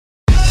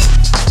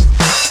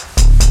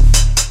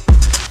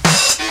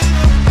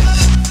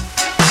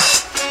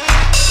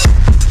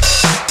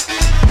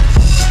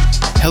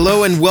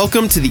Hello and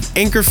welcome to the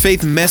Anchor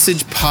Faith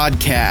Message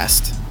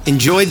Podcast.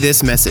 Enjoy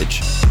this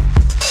message.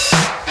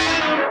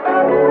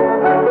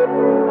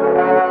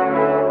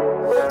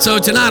 So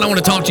tonight I want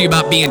to talk to you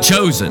about being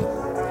chosen.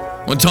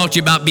 I want to talk to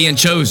you about being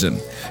chosen.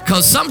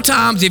 Because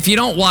sometimes if you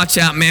don't watch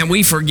out, man,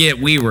 we forget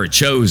we were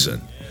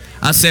chosen.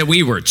 I said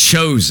we were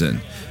chosen.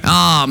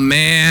 Oh,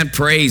 man,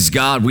 praise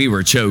God, we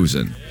were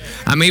chosen.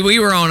 I mean, we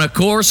were on a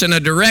course and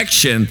a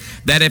direction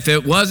that if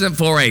it wasn't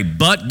for a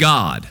but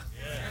God,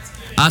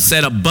 I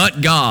said a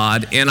but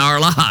God in our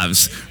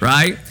lives,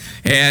 right?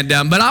 And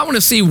but I want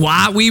to see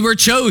why we were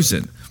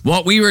chosen,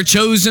 what we were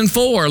chosen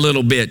for a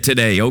little bit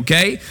today,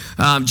 okay?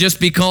 Just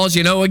because,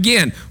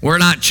 again, we're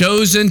not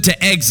chosen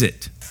to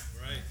exit.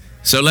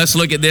 So let's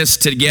look at this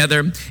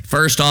together.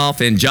 First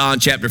off, in John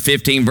chapter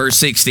 15, verse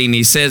 16,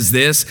 he says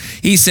this.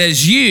 He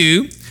says,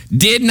 you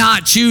did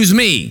not choose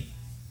me.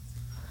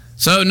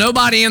 So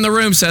nobody in the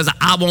room says,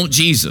 I want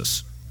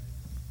Jesus.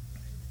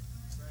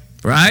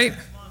 Right?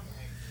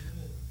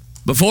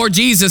 Before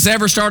Jesus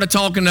ever started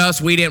talking to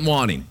us, we didn't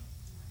want him.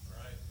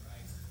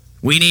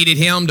 We needed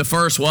him to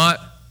first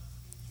what?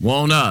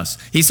 Want us.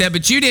 He said,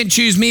 but you didn't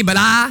choose me, but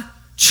I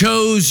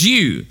chose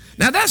you.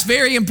 Now that's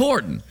very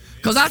important,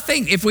 because I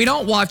think if we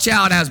don't watch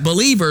out as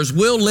believers,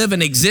 we'll live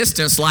an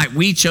existence like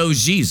we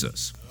chose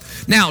Jesus.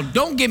 Now,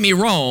 don't get me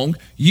wrong,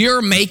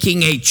 you're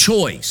making a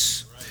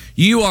choice.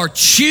 You are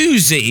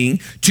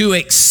choosing to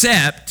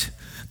accept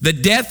the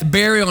death,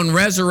 burial, and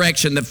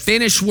resurrection, the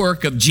finished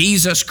work of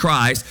Jesus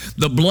Christ,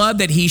 the blood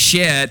that he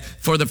shed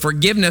for the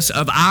forgiveness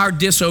of our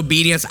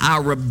disobedience,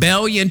 our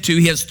rebellion to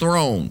his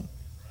throne.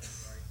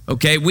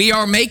 Okay, we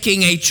are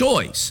making a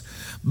choice,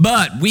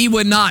 but we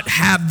would not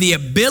have the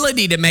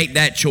ability to make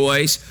that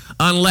choice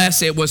unless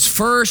he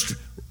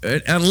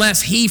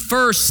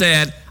first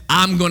said,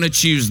 I'm going to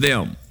choose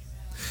them.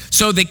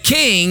 So the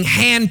king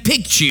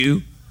handpicked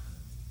you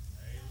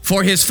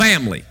for his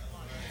family.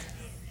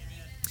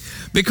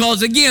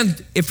 Because again,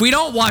 if we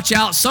don't watch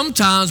out,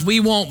 sometimes we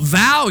won't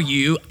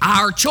value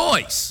our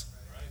choice.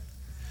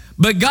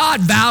 But God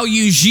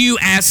values you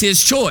as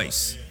his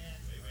choice.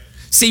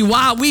 See,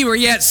 while we were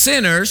yet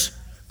sinners,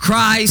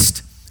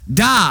 Christ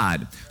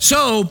died.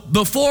 So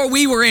before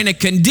we were in a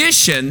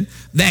condition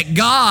that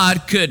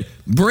God could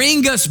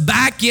bring us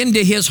back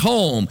into his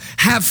home,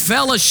 have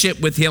fellowship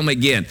with him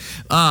again,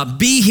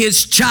 be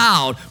his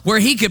child, where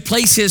he could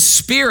place his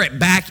spirit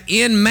back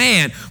in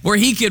man, where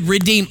he could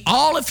redeem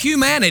all of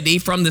humanity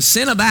from the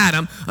sin of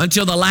Adam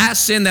until the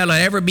last sin that'll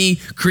ever be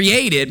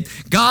created.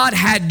 God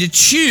had to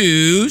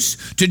choose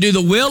to do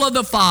the will of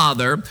the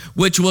Father,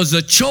 which was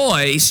a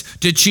choice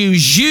to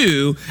choose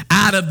you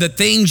out of the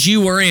things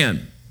you were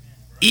in,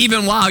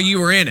 even while you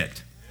were in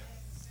it.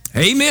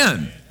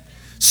 Amen.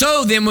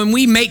 So then when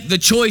we make the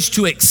choice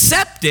to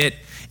accept it,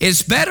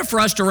 it's better for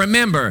us to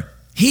remember,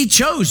 he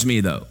chose me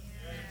though.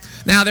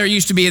 Now there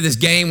used to be this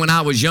game when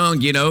I was young,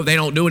 they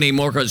don't do it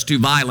anymore because it's too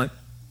violent.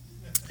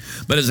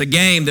 But it's a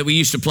game that we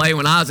used to play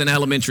when I was in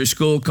elementary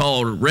school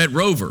called Red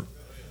Rover.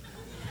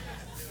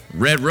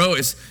 Red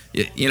Rover,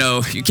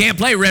 you can't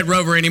play Red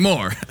Rover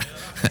anymore.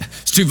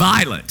 It's too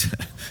violent.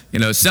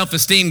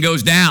 Self-esteem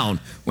goes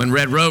down when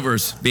Red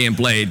Rover's being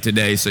played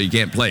today, so you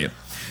can't play it.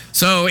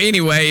 So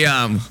anyway,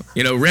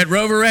 Red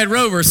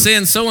Rover,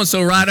 send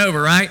so-and-so right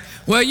over, right?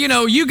 Well,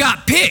 you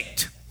got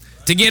picked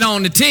to get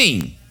on the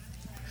team.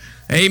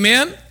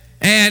 Amen?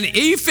 And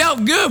you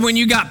felt good when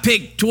you got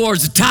picked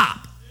towards the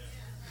top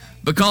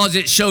because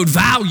it showed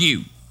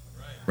value,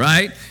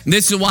 right? And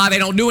this is why they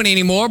don't do it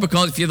anymore,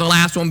 because if you're the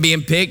last one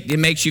being picked, it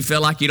makes you feel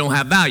like you don't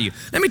have value.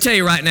 Let me tell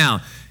you right now,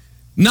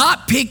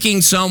 not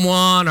picking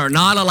someone or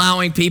not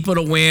allowing people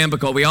to win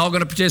because we all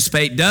going to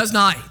participate does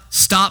not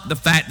stop the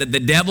fact that the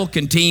devil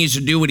continues to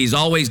do what he's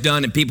always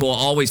done, and people will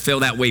always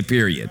feel that way,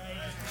 period.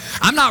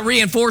 I'm not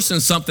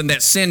reinforcing something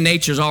that sin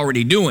nature's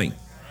already doing.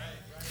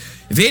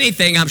 If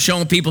anything, I'm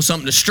showing people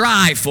something to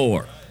strive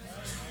for.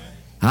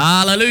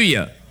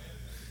 Hallelujah.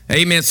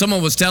 Amen.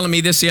 Someone was telling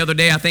me this the other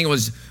day. I think it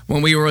was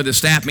when we were at the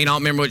staff meeting. I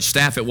don't remember which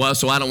staff it was,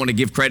 so I don't want to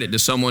give credit to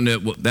someone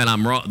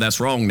that's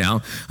wrong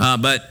now.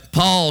 But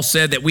Paul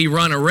said that we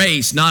run a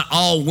race, not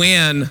all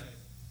win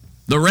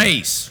the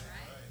race.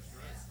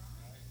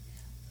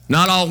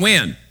 Not all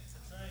win.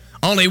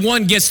 Only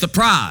one gets the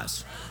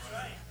prize.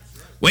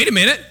 Wait a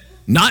minute.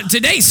 Not in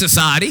today's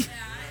society.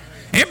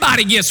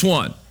 Everybody gets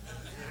one.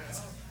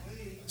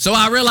 So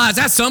I realized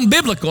that's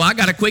unbiblical. I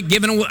got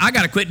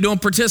to quit doing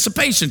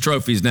participation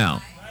trophies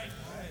now.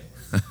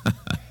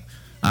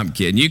 I'm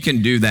kidding. You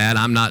can do that.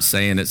 I'm not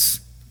saying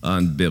it's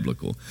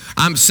unbiblical.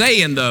 I'm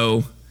saying,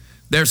 though,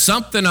 there's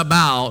something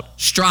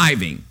about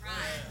striving.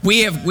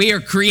 We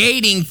are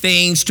creating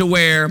things to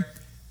where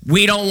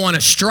we don't want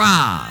to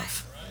strive.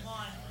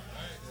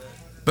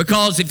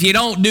 Because if you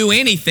don't do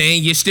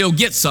anything, you still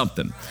get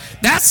something.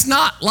 That's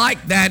not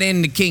like that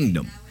in the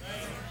kingdom.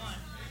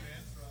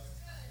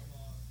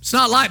 It's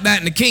not like that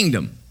in the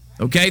kingdom.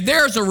 Okay?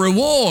 There's a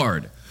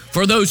reward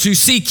for those who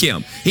seek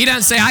him. He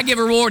doesn't say, I give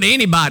a reward to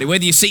anybody,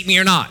 whether you seek me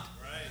or not.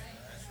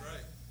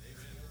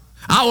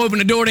 I'll open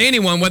the door to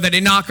anyone, whether they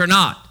knock or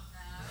not.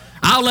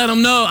 I'll let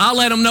them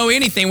know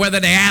anything, whether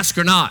they ask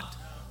or not.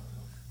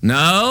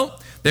 No,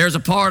 there's a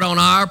part on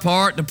our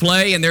part to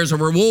play, and there's a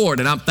reward,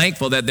 and I'm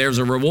thankful that there's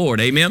a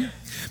reward. Amen.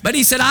 But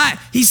he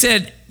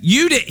said,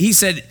 you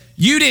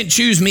didn't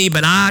choose me,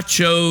 but I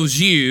chose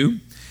you.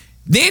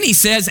 Then he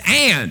says,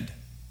 and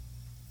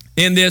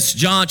in this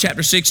John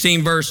chapter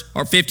 15, verse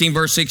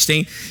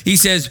 16, he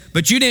says,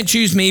 but you didn't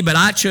choose me, but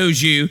I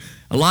chose you.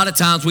 A lot of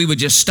times we would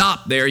just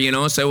stop there,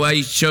 and say, well,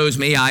 he chose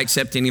me. I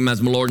accepted him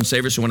as my Lord and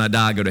Savior. So when I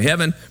die, I go to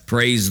heaven.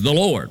 Praise the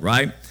Lord,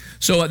 right?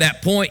 So at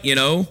that point,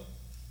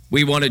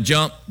 we want to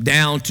jump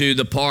down to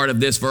the part of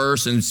this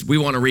verse, and we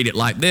want to read it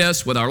like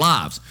this with our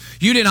lives.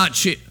 You did not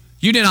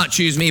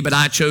choose me, but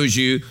I chose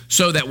you,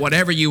 so that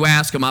whatever you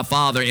ask of my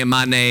Father in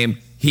my name,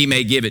 he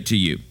may give it to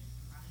you.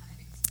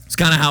 It's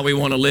kind of how we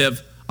want to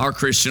live our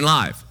Christian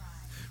life,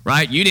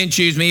 right? You didn't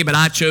choose me, but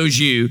I chose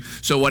you,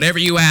 so whatever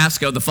you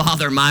ask of the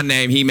Father in my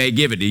name, he may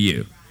give it to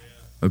you,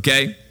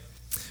 okay?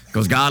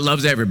 Because God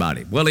loves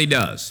everybody. Well, he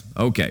does.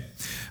 Okay.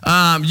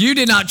 You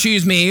did not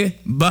choose me,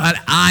 but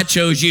I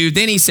chose you.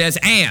 Then he says,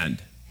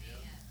 and.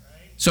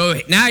 So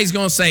now he's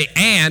going to say,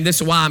 and this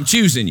is why I'm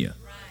choosing you.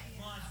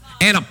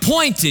 And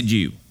appointed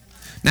you.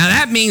 Now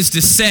that means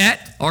to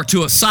set or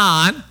to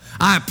assign.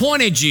 I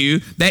appointed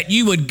you that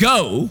you would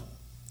go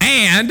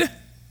and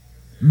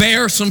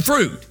bear some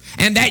fruit.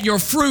 And that your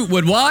fruit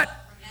would what?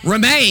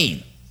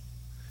 Remain.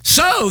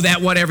 So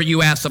that whatever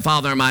you ask the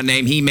Father in my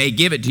name, he may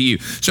give it to you.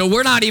 So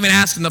we're not even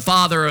asking the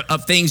Father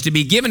of things to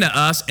be given to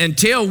us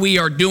until we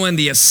are doing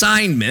the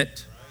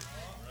assignment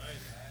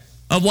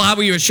of why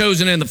we were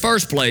chosen in the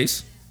first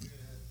place,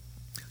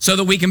 so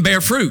that we can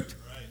bear fruit.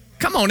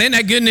 Come on, isn't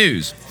that good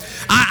news?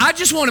 I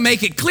just want to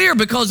make it clear,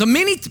 because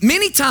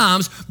many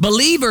times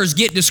believers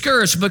get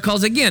discouraged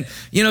because, again,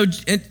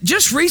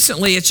 just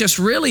recently it's just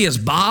really is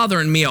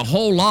bothering me a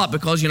whole lot,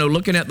 because,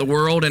 looking at the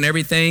world and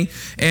everything,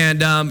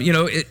 and,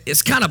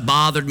 it's kind of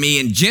bothered me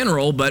in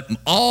general, but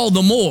all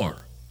the more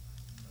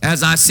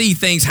as I see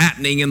things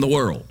happening in the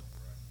world.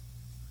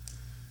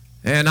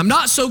 And I'm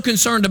not so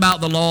concerned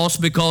about the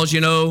lost, because,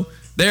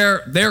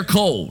 they're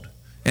cold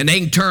and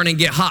they can turn and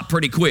get hot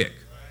pretty quick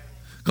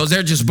because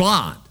they're just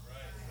blind,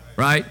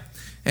 right?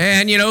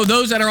 And,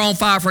 those that are on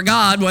fire for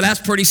God, well,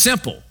 that's pretty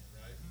simple,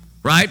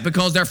 right?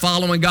 Because they're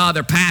following God,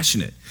 they're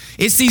passionate.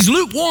 It's these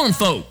lukewarm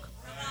folk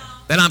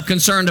that I'm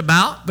concerned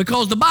about,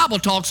 because the Bible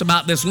talks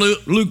about this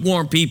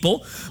lukewarm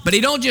people, but he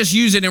don't just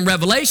use it in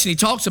Revelation. He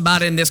talks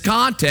about it in this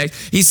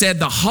context. He said,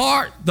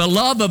 the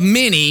love of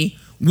many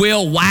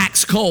will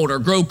wax cold or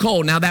grow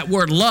cold. Now, that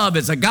word love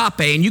is agape,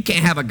 and you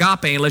can't have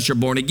agape unless you're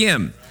born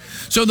again.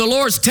 So the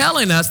Lord's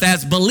telling us that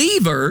as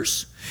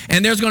believers,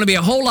 and there's going to be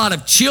a whole lot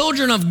of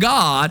children of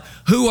God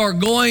who are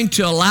going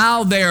to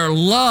allow their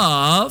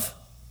love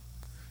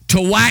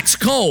to wax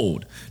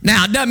cold.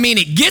 Now, it doesn't mean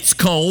it gets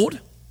cold.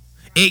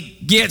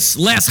 It gets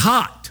less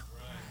hot.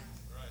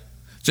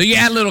 So you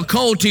add a little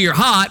cold to your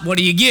hot, what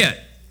do you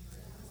get?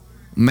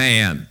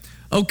 Man.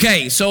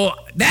 Okay, so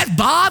that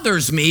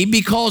bothers me,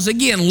 because,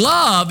 again,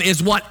 love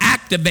is what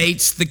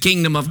activates the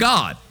kingdom of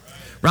God.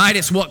 Right?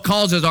 It's what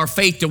causes our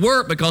faith to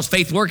work, because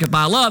faith worketh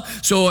by love.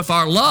 So if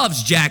our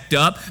love's jacked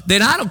up,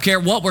 then I don't care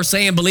what we're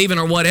saying, believing,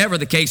 or whatever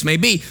the case may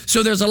be.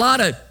 So there's a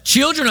lot of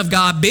children of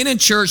God, been in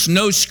church,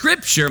 know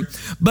Scripture,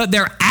 but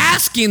they're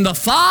asking the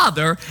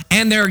Father,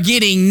 and they're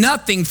getting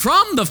nothing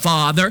from the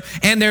Father,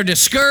 and they're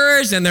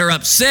discouraged, and they're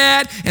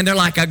upset, and they're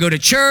like, I go to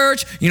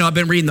church, I've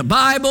been reading the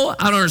Bible,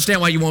 I don't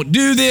understand why you won't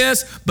do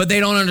this, but they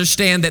don't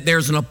understand that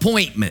there's an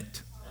appointment.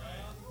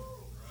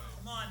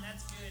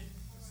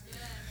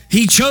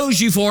 He chose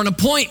you for an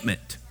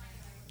appointment.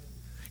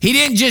 He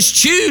didn't just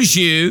choose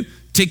you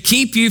to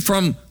keep you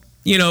from,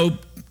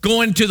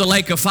 going to the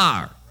lake of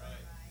fire.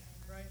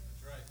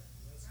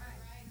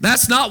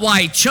 That's not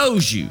why he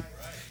chose you.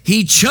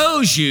 He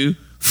chose you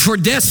for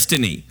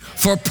destiny,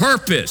 for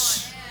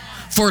purpose,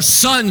 for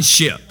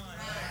sonship.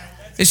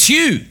 It's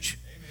huge.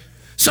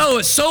 So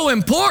it's so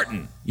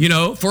important,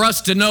 for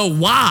us to know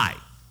why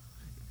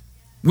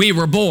we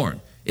were born.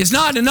 It's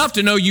not enough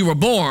to know you were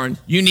born.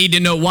 You need to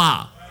know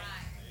why.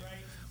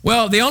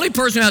 Well, the only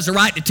person who has the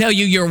right to tell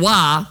you your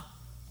why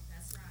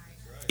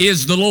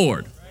is the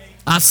Lord.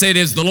 I said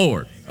is the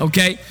Lord,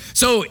 okay?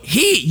 So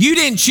you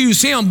didn't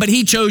choose him, but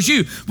he chose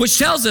you, which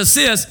tells us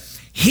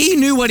this: he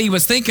knew what he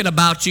was thinking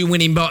about you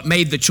when he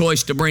made the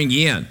choice to bring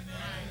you in.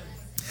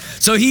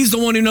 So he's the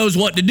one who knows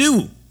what to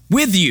do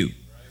with you,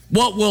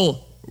 what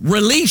will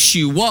release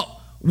you, what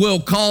will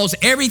cause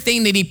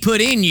everything that he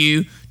put in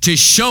you to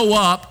show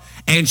up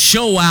and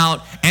show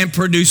out and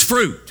produce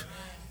fruit,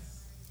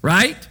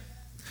 right?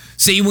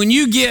 See, when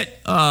you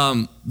get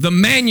the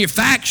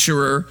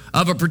manufacturer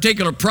of a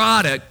particular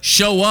product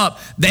show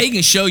up, they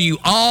can show you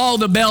all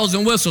the bells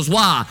and whistles.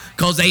 Why?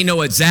 Because they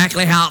know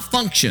exactly how it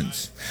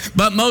functions.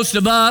 But most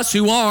of us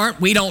who aren't,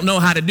 we don't know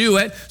how to do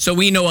it, so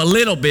we know a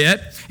little bit,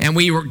 and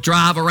we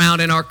drive around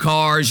in our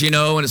cars, and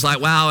it's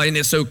like, wow, and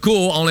it's so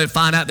cool, only to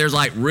find out there's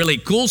like really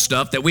cool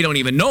stuff that we don't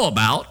even know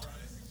about.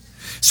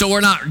 So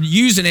we're not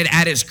using it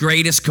at its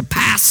greatest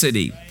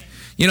capacity.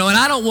 You know, and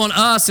I don't want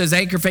us as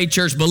Anchor Faith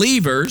Church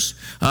believers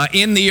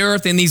in the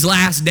earth in these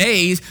last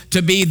days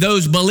to be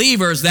those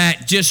believers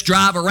that just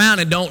drive around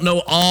and don't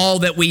know all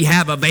that we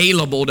have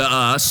available to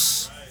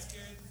us.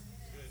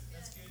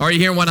 Are you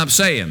hearing what I'm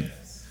saying?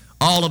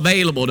 All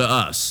available to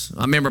us.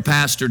 I remember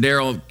Pastor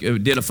Darrell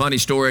did a funny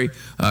story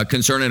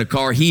concerning a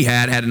car he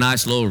had a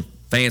nice little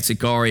fancy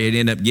car he had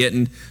ended up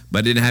getting,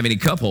 but didn't have any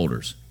cup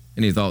holders.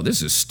 And he thought,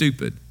 this is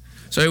stupid.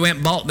 So he went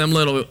and bought them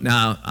little,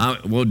 now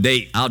I'll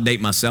date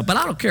myself, but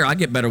I don't care. I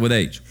get better with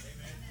age.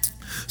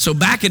 So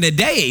back in the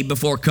day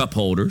before cup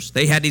holders,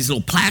 they had these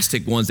little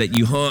plastic ones that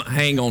you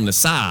hang on the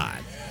side.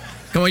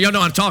 Come on, y'all know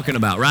what I'm talking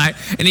about, right?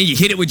 And then you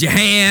hit it with your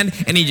hand,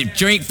 and then your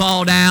drink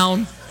fall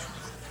down.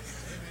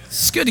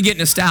 It's good to get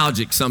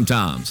nostalgic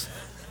sometimes.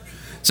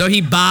 So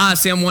he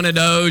buys him one of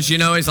those, you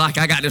know, he's like,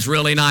 I got this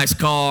really nice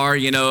car,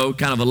 you know,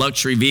 kind of a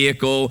luxury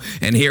vehicle,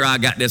 and here I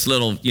got this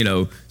little, you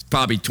know,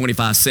 probably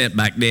 25 cents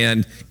back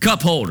then,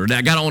 cup holder that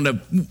I got on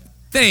the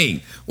thing.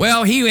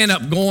 Well, he ended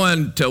up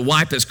going to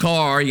wipe his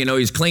car, you know,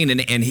 he's cleaning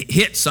it, and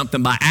hit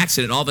something by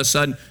accident. All of a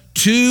sudden,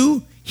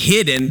 2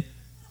 hidden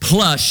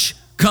plush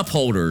cup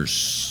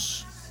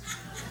holders.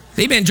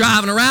 He'd been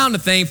driving around the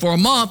thing for a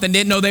month and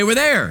didn't know they were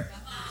there,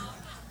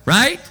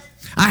 right?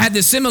 I had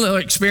this similar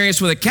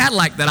experience with a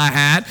Cadillac that I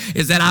had,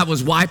 is that I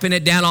was wiping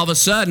it down. All of a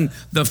sudden,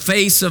 the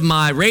face of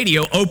my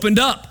radio opened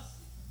up.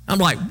 I'm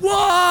like,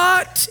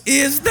 what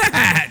is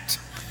that?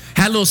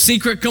 Had a little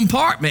secret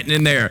compartment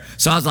in there.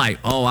 So I was like,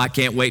 oh, I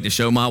can't wait to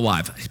show my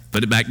wife.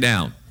 Put it back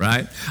down,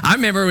 right? I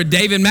remember with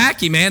David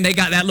Mackey, man, they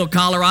got that little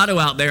Colorado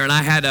out there, and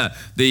I had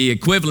the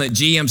equivalent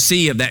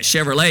GMC of that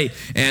Chevrolet.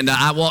 And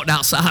I walked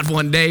outside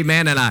one day,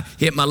 man, and I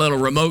hit my little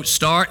remote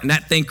start, and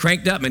that thing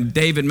cranked up, and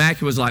David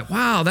Mackey was like,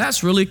 wow,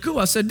 that's really cool.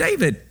 I said,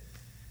 David,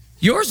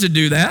 yours to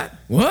do that?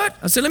 What?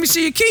 I said, let me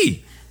see your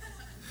key.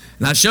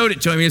 And I showed it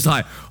to him. He's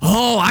like,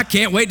 oh, I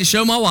can't wait to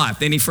show my wife.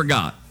 Then he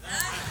forgot.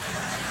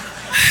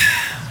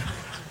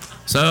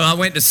 So I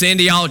went to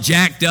Cindy all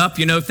jacked up,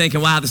 you know, thinking,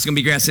 wow, this is going to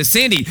be great. I said,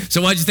 Cindy,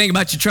 so what'd you think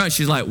about your trunk?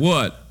 She's like,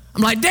 what?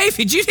 I'm like,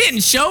 David, you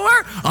didn't show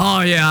her?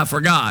 Oh, yeah, I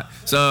forgot.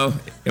 So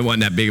it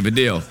wasn't that big of a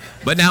deal.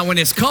 But now when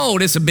it's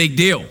cold, it's a big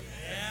deal.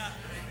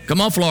 Come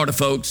on, Florida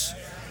folks.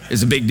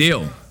 It's a big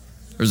deal.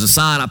 There's a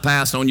sign I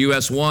passed on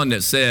US 1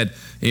 that said,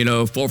 you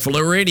know, for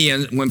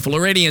Floridians, when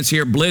Floridians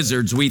hear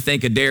blizzards, we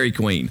think of Dairy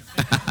Queen.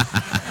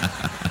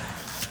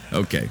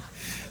 Okay,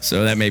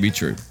 so that may be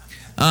true.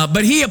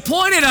 But he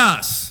appointed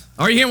us.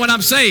 Are you hearing what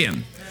I'm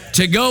saying?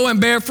 To go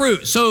and bear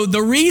fruit. So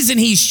the reason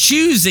he's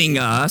choosing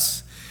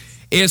us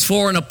is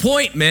for an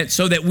appointment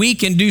so that we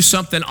can do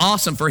something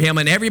awesome for him.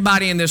 And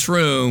everybody in this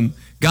room,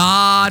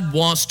 God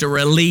wants to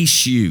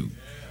release you.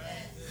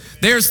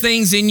 There's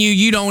things in you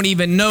you don't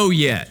even know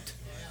yet.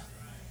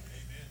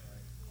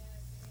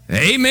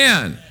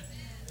 Amen.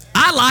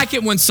 I like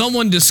it when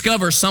someone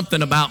discovers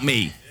something about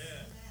me.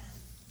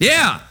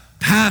 Yeah.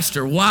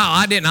 Pastor, wow,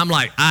 I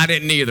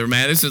didn't either,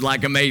 man. This is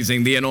like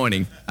amazing, the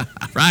anointing,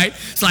 right?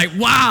 It's like,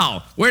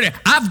 wow,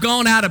 I've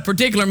gone out of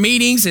particular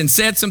meetings and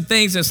said some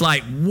things. It's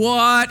like,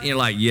 what? And you're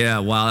like, yeah,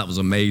 wow, that was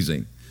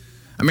amazing.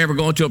 I remember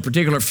going to a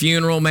particular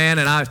funeral, man,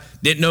 and I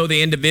didn't know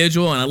the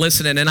individual, and I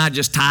listened, and then I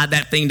just tied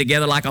that thing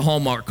together like a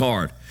Hallmark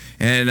card.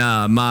 And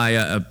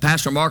my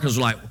Pastor Marcus was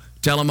like,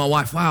 telling my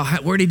wife, wow,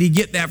 where did he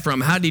get that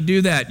from? How did he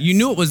do that? You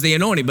knew it was the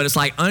anointing, but it's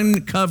like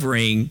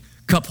uncovering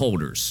cup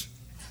holders.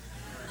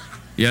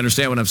 You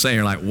understand what I'm saying?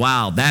 You're like,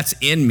 wow, that's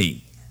in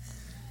me.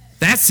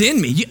 That's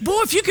in me.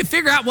 Boy, if you could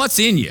figure out what's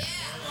in you,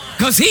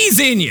 because he's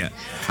in you.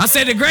 I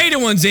said the greater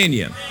one's in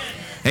you.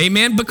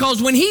 Amen.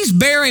 Because when he's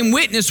bearing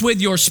witness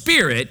with your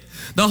spirit,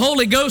 the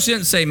Holy Ghost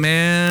didn't say,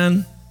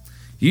 man,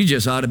 you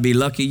just ought to be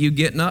lucky you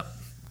getting up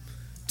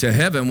to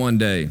heaven one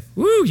day.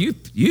 Woo, you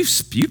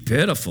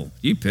pitiful.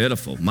 You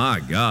pitiful. My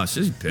gosh,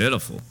 this is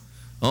pitiful.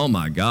 Oh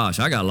my gosh,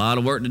 I got a lot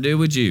of work to do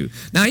with you.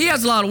 Now, he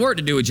has a lot of work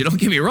to do with you, don't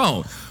get me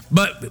wrong.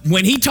 But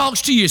when he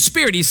talks to your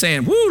spirit, he's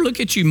saying, woo, look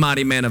at you,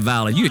 mighty man of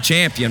valor. You a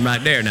champion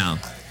right there now.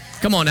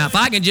 Come on now, if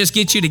I can just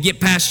get you to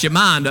get past your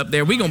mind up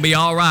there, we're going to be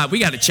all right. We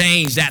got to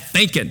change that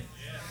thinking.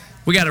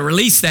 We got to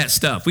release that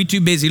stuff. We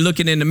too busy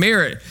looking in the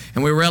mirror,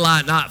 and we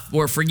realize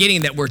we're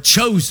forgetting that we're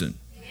chosen.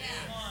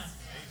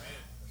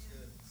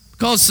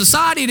 Because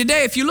society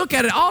today, if you look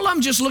at it, all of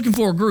them just looking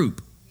for a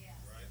group.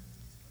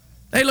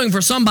 They're looking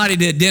for somebody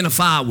to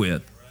identify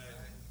with.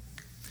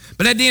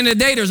 But at the end of the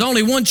day, there's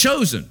only one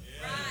chosen.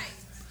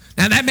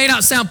 Now, that may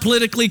not sound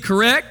politically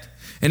correct,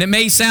 and it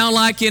may sound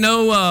like,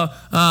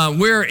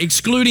 we're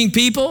excluding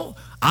people.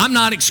 I'm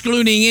not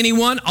excluding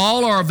anyone.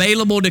 All are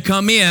available to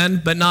come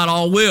in, but not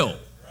all will.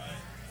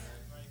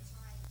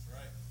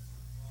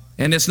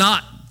 And it's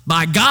not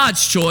by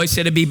God's choice,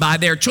 it'll be by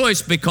their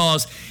choice,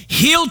 because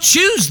he'll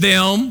choose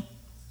them,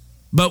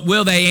 but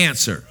will they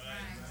answer?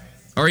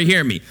 Are you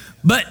hearing me?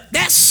 But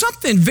that's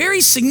something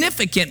very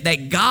significant,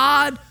 that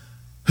God,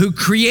 who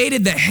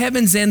created the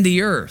heavens and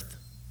the earth,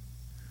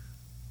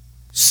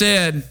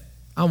 said,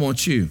 I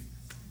want you.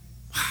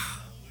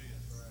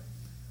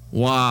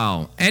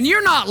 Wow. And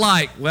you're not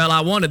like, well,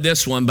 I wanted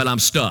this one, but I'm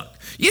stuck.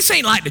 This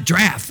ain't like the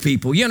draft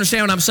people. You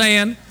understand what I'm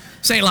saying?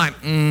 This ain't like,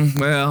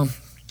 well,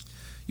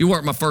 you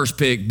weren't my first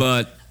pick,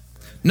 but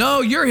no,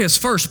 you're his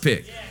first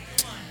pick.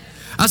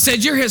 I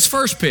said, you're his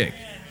first pick.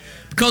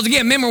 Because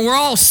again, remember, we're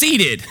all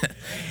seated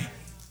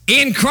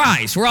in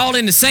Christ. We're all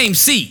in the same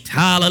seat.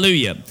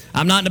 Hallelujah.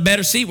 I'm not in a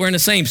better seat. We're in the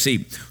same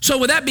seat. So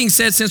with that being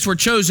said, since we're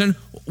chosen,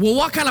 well,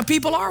 what kind of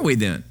people are we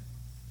then?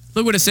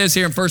 Look what it says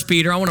here in 1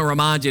 Peter. I want to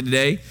remind you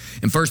today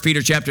in 1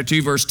 Peter chapter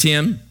 2, verse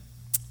 10.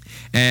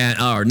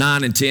 Or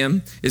 9 and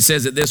 10, it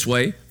says it this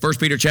way. 1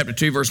 Peter chapter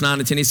 2, verse 9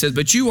 and 10, he says,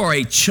 but you are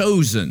a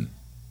chosen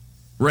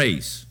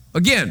race.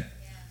 Again,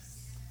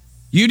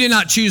 you did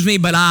not choose me,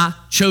 but I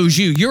chose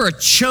you. You're a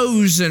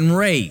chosen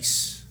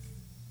race.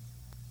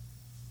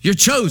 You're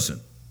chosen.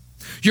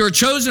 You're a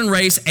chosen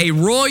race, a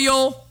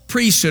royal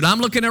priesthood. I'm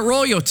looking at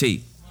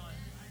royalty.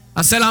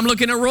 I said I'm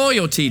looking at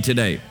royalty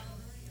today.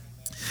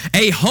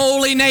 A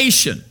holy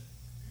nation.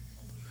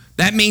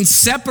 That means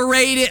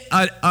separated,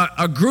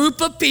 a group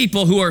of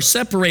people who are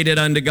separated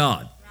unto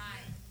God.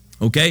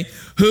 Okay?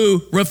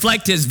 Who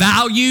reflect his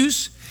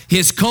values,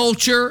 his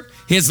culture,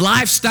 his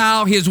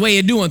lifestyle, his way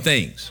of doing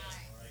things.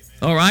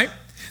 All right?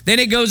 Then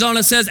it goes on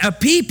and says, a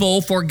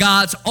people for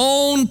God's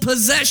own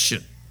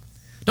possession.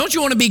 Don't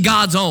you want to be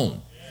God's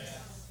own?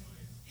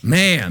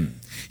 Man.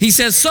 He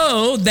says,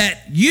 so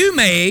that you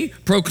may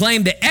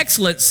proclaim the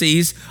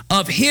excellencies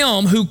of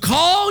him who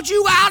called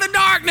you out of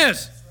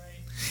darkness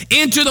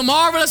into the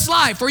marvelous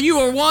light, for you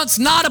were once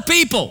not a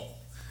people.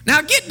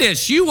 Now get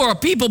this, you were a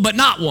people but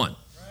not one.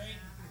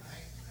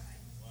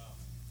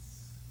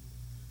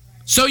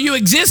 So you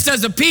exist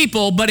as a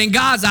people, but in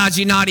God's eyes,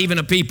 you're not even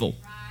a people.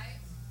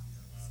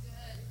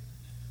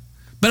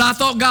 But I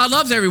thought God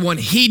loves everyone.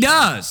 He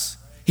does.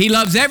 He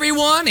loves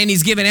everyone, and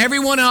he's given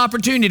everyone an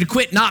opportunity to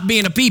quit not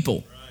being a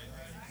people.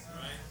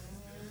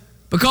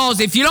 Because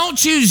if you don't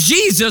choose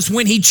Jesus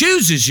when he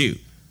chooses you,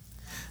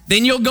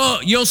 then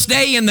you'll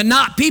stay in the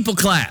not people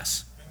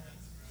class.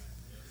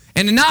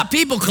 And the not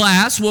people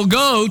class will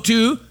go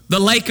to the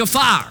lake of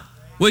fire,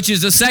 which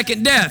is the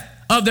second death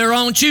of their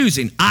own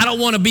choosing. I don't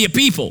want to be a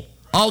people,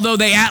 although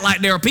they act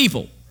like they're a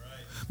people.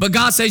 But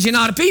God says you're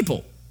not a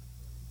people.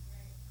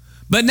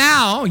 But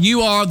now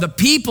you are the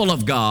people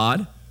of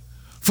God,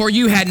 for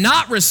you had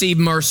not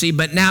received mercy,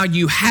 but now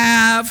you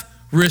have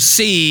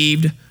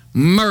received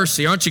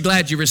mercy. Aren't you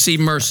glad you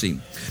received mercy?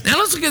 Now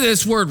let's look at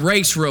this word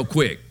race real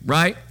quick,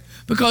 right?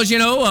 Because,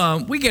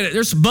 we get it.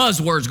 There's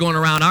buzzwords going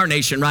around our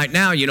nation right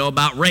now,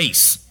 about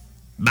race.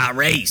 About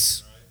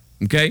race.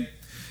 Okay?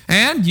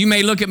 And you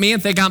may look at me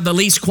and think I'm the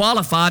least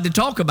qualified to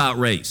talk about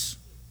race.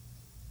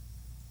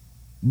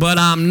 But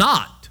I'm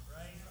not.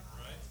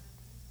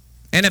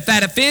 And if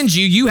that offends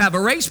you, you have a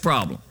race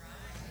problem.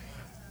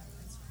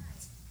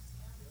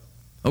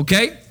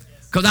 Okay?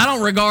 Because I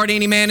don't regard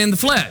any man in the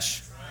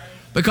flesh.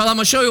 Because I'm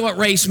going to show you what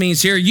race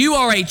means here. You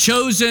are a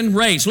chosen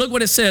race. Look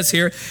what it says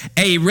here.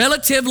 A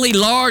relatively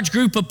large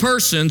group of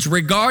persons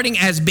regarding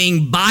as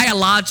being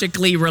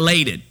biologically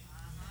related.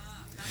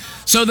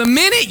 So the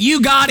minute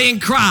you got in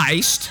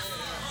Christ,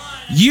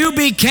 you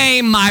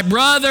became my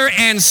brother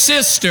and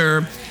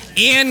sister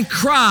in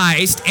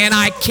Christ, and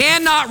I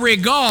cannot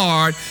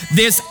regard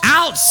this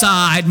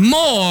outside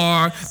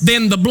more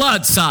than the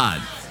blood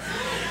side.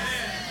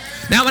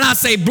 Now, when I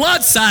say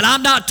blood side,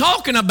 I'm not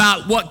talking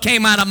about what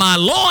came out of my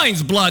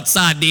loins blood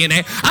side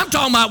DNA. I'm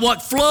talking about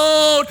what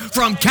flowed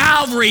from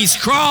Calvary's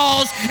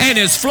cross and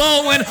is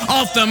flowing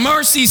off the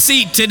mercy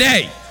seat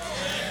today.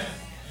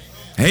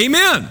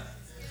 Amen.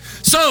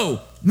 So,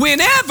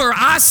 whenever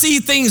I see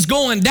things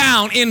going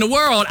down in the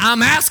world,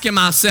 I'm asking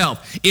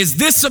myself, is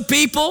this a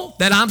people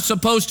that I'm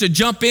supposed to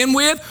jump in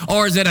with,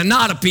 or is it a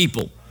not a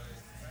people?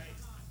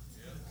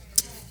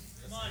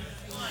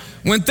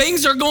 When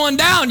things are going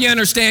down, you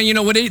understand,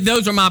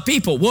 those are my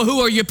people. Well,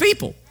 who are your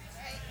people?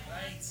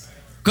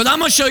 Because I'm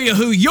going to show you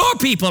who your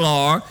people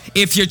are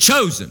if you're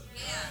chosen.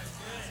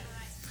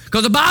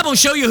 Because the Bible will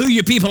show you who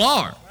your people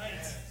are.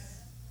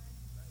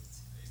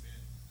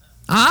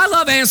 I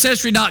love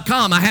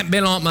Ancestry.com. I haven't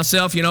been on it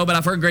myself, but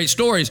I've heard great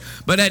stories.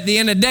 But at the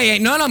end of the day,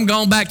 ain't none of them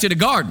gone back to the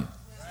garden.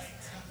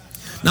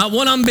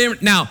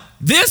 Now,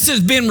 this has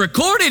been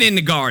recorded in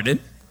the garden.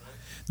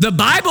 The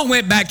Bible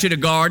went back to the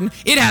garden.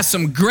 It has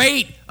some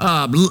great,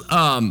 what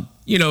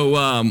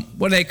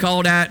do they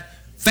call that?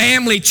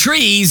 Family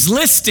trees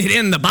listed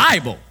in the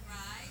Bible,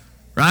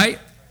 right?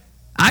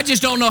 I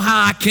just don't know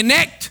how I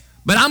connect,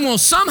 but I'm going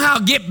to somehow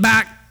get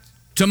back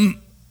to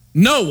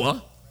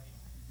Noah,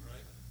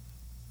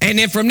 and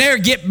then from there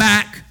get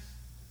back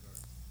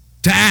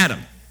to Adam.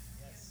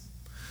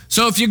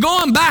 So if you're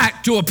going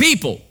back to a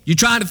people, you're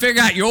trying to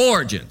figure out your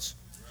origins.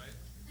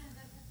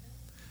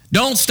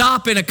 Don't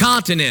stop in a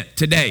continent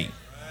today.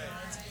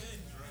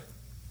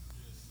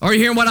 Are you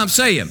hearing what I'm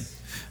saying?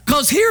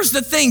 Because here's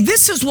the thing.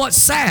 This is what's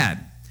sad,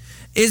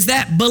 is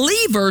that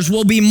believers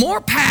will be more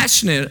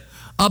passionate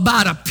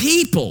about a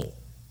people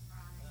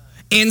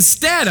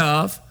instead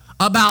of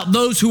about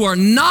those who are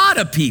not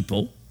a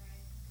people,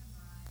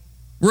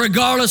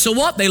 regardless of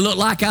what they look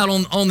like out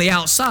on the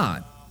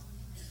outside.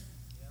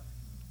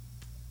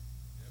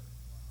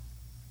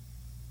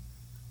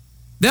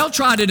 They'll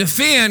try to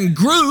defend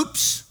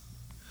groups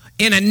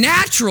in a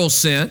natural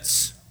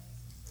sense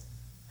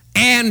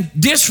and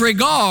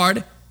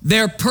disregard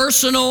their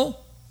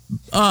personal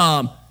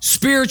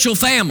spiritual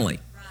family.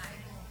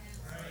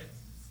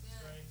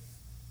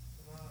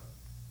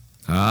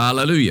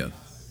 Hallelujah.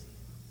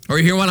 Or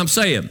you hear what I'm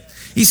saying?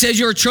 He says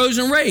you're a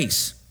chosen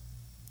race,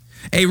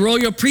 a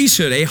royal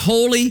priesthood, a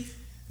holy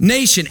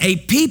nation, a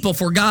people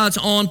for God's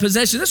own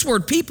possession. This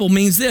word people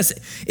means this.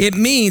 It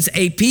means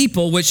a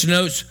people which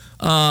knows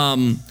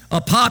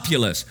a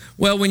populace.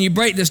 Well, when you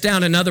break this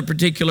down, another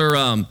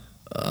particular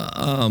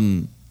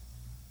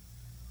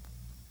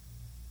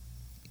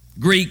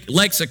Greek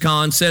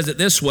lexicon says it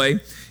this way.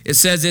 It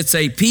says it's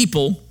a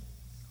people,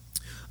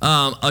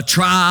 a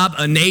tribe,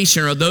 a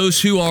nation, or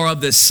those who are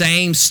of the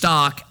same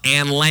stock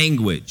and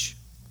language.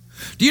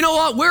 Do you know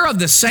what? We're of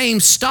the same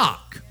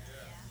stock.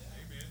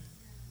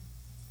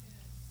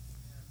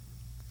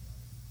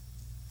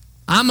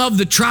 I'm of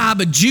the tribe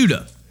of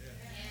Judah.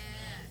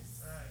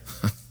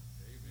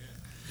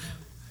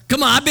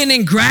 Come on, I've been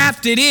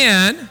engrafted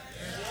in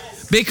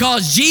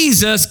because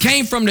Jesus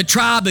came from the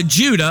tribe of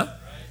Judah.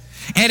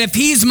 And if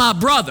he's my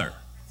brother,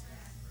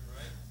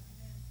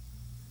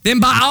 then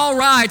by all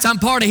rights, I'm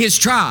part of his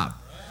tribe.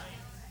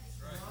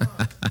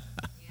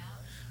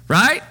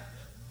 Right?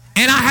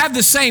 And I have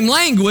the same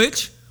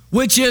language,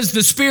 which is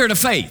the spirit of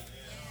faith.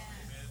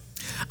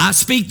 I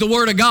speak the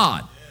word of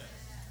God.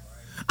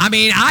 I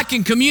mean, I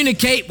can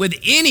communicate with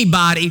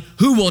anybody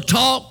who will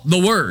talk the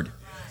word.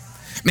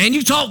 Man,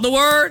 you talk the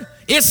word,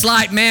 it's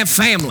like, man,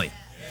 family.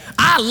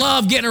 I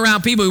love getting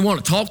around people who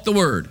want to talk the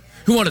word.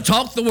 Who want to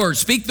talk the word,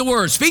 speak the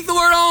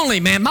word only,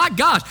 man, my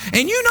gosh.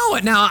 And you know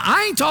it now,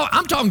 I'm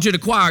talking to the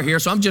choir here,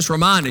 so I'm just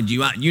reminding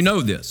you, you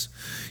know this.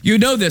 You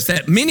know this,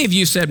 that many of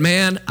you said,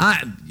 man,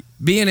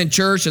 being in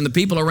church and the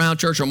people around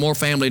church are more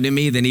family to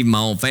me than even my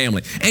own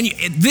family. And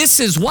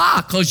this is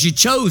why, because you're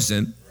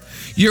chosen,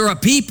 you're a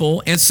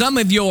people, and some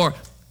of your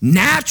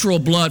natural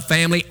blood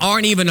family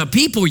aren't even a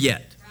people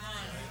yet.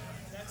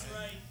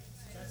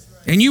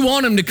 And you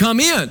want them to come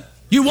in.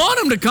 You want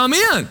them to come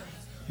in,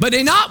 but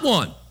they're not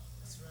one.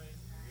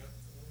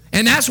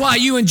 And that's why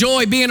you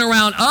enjoy being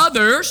around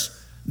others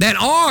that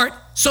aren't.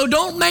 So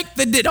don't let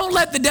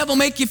the devil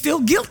make you feel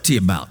guilty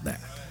about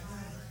that.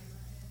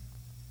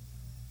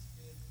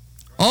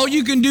 All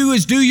you can do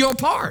is do your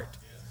part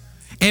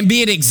and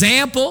be an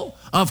example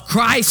of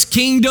Christ's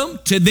kingdom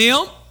to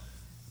them,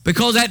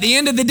 because at the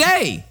end of the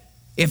day,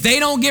 if they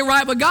don't get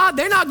right with God,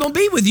 they're not going to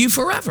be with you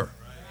forever.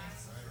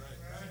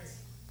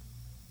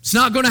 It's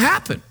not going to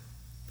happen.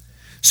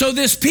 So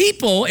this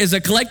people is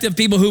a collective of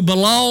people who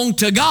belong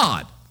to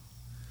God.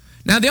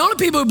 Now, the only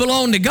people who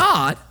belong to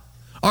God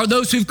are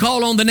those who've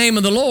called on the name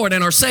of the Lord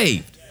and are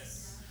saved.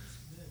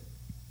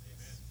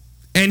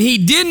 And he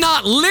did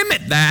not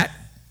limit that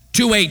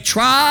to a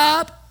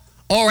tribe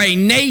or a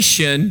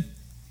nation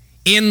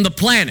in the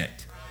planet.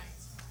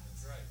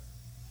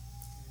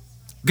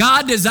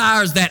 God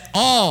desires that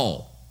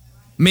all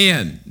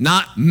men,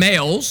 not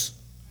males,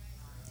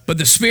 but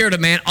the spirit of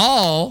man,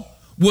 all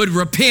would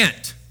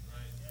repent.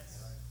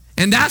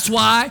 And that's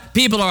why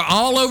people are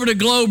all over the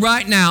globe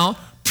right now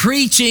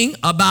preaching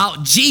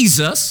about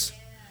Jesus,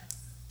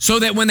 so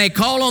that when they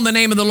call on the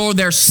name of the Lord,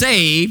 they're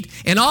saved.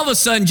 And all of a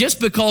sudden,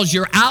 just because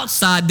your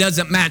outside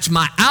doesn't match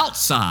my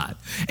outside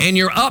and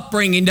your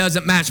upbringing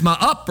doesn't match my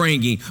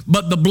upbringing,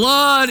 but the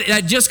blood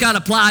that just got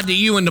applied to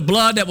you and the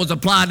blood that was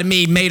applied to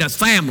me made us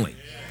family.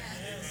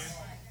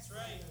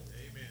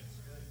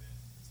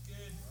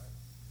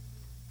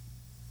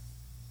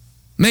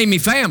 Made me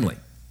family.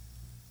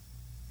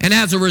 And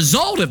as a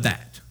result of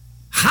that,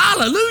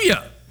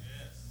 hallelujah.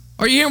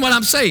 Are you hearing what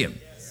I'm saying?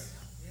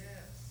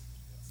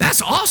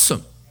 That's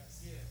awesome.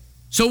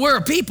 So we're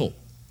a people,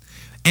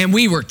 and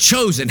we were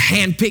chosen,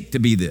 handpicked to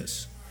be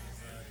this.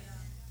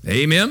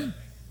 Amen.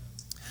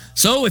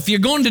 So if you're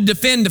going to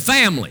defend the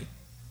family,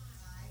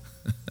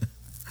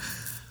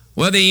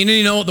 well, then you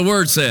need to know what the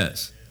word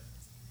says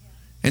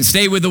and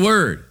stay with the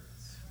word,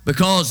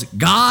 because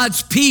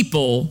God's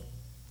people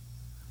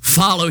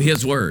follow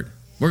his word.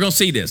 We're going to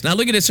see this. Now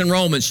look at this in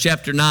Romans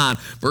chapter 9,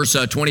 verse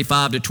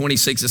 25 to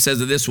 26. It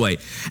says it this way.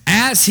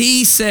 As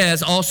he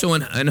says also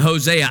in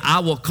Hosea,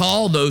 I will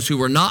call those who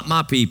were not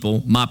my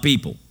people,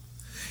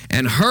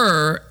 and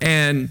her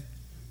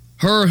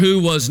who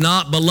was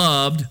not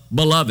beloved,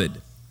 beloved.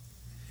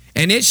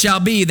 And it shall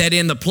be that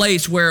in the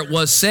place where it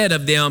was said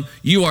of them,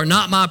 you are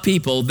not my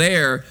people,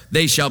 there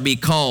they shall be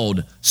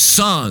called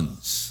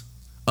sons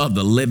of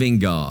the living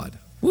God.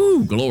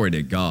 Woo, glory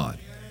to God.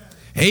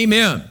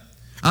 Amen.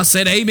 I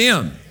said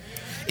amen.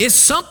 It's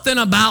something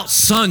about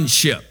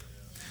sonship.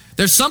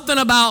 There's something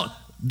about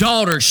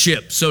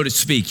daughtership, so to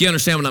speak. You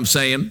understand what I'm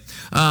saying?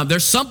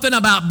 There's something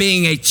about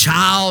being a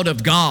child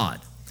of God.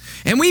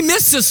 And we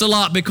miss this a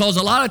lot, because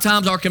a lot of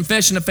times our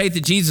confession of faith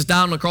that Jesus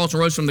died on the cross and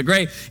rose from the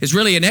grave is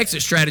really an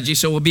exit strategy,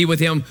 so we'll be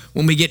with him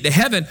when we get to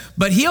heaven.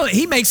 But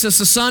he makes us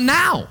a son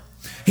now.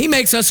 He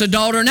makes us a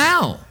daughter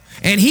now.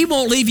 And he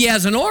won't leave you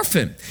as an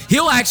orphan.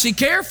 He'll actually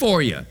care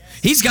for you.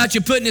 He's got you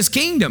put in his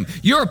kingdom.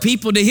 You're a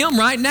people to him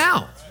right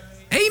now.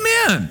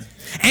 Amen.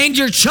 And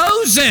you're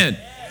chosen.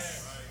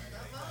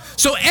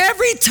 So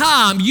every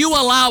time you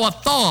allow a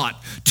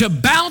thought to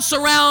bounce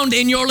around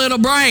in your little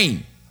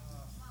brain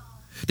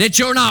that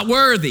you're not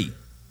worthy.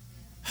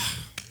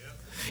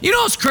 You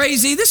know what's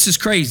crazy? This is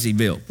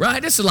Crazyville,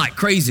 right? This is like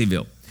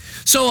Crazyville.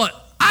 So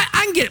I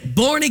can get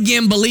born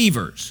again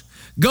believers.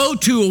 Go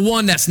to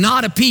one that's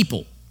not a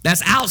people,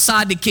 that's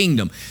outside the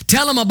kingdom.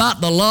 Tell them about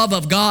the love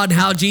of God,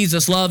 how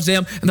Jesus loves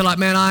them. And they're like,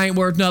 man, I ain't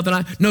worth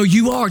nothing. No,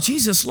 you are.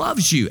 Jesus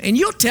loves you. And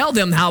you'll tell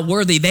them how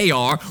worthy they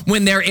are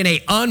when they're in an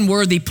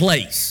unworthy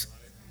place.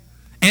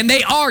 And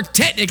they are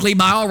technically,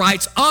 by all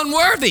rights,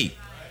 unworthy.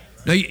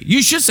 Now,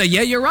 you should say,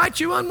 yeah, you're right,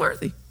 you're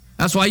unworthy.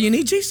 That's why you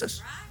need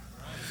Jesus.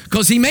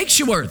 Because he makes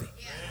you worthy.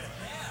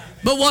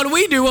 But what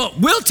do?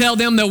 We'll tell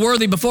them they're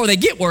worthy before they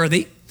get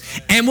worthy.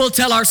 And we'll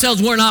tell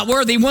ourselves we're not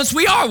worthy once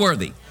we are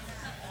worthy.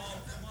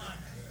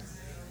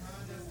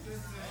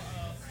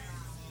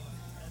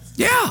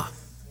 Yeah.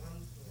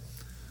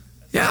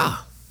 Yeah.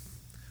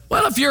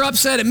 Well, if you're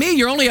upset at me,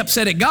 you're only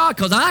upset at God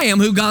because I am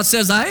who God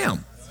says I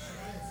am.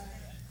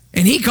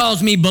 And he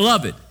calls me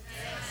beloved.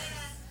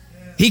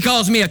 He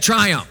calls me a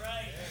triumph.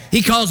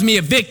 He calls me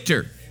a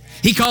victor.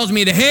 He calls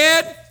me the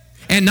head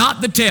and not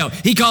the tail.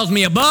 He calls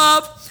me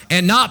above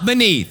and not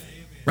beneath.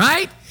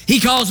 Right? He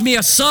calls me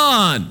a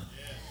son.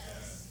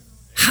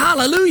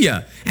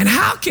 Hallelujah. And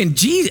how can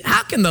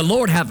the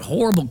Lord have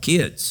horrible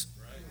kids?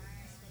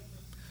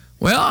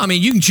 Well, I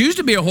mean, you can choose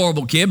to be a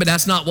horrible kid, but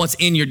that's not what's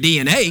in your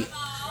DNA,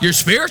 your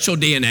spiritual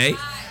DNA,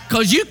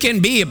 because you can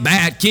be a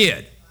bad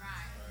kid.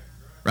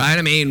 Right?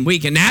 I mean, we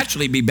can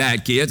naturally be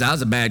bad kids. I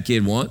was a bad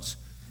kid once.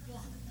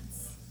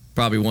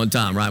 Probably one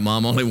time, right,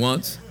 Mom? Only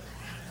once?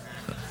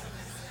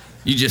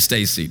 You just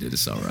stay seated.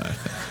 It's all right.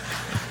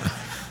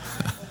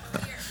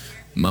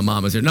 My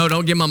mom was here. No,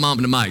 don't give my mom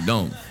the mic.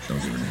 Don't give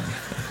her the mic.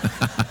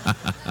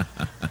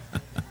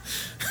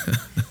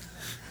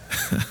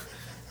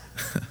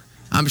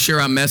 I'm sure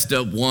I messed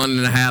up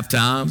 1.5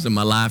 times in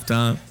my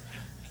lifetime.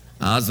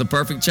 I was the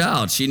perfect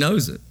child. She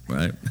knows it,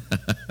 right?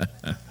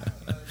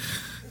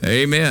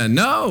 Amen.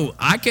 No,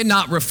 I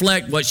cannot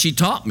reflect what she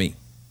taught me.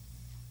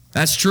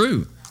 That's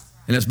true.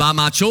 And it's by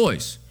my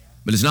choice.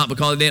 But it's not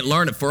because I didn't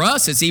learn it. For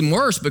us, it's even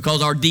worse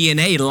because our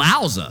DNA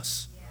allows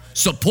us,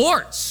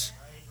 supports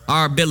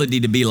our ability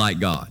to be like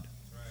God.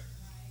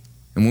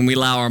 And when we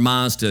allow our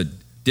minds to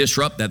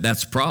disrupt that,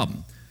 that's a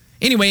problem.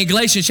 Anyway, in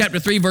Galatians chapter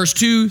 3, verse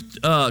 2,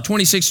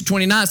 26 to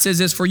 29, it says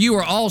this, for you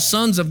are all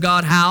sons of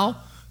God, how?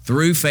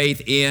 Through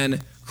faith in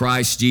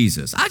Christ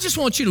Jesus. I just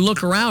want you to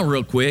look around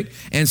real quick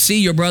and see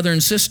your brother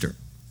and sister.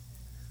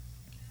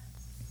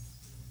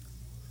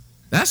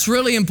 That's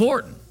really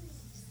important.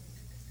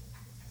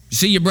 You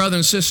see your brother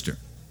and sister.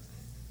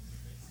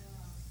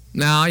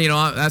 Now, you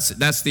know,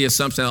 that's the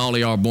assumption that all of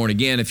y'all are born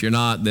again. If you're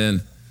not,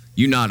 then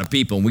you're not a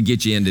people, and we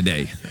get you in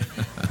today.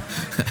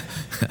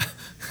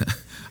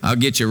 I'll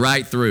get you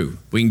right through.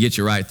 We can get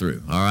you right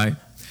through, all right?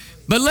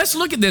 But let's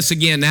look at this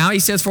again now. He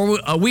says, for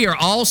we are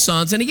all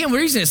sons. And again, the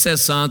reason it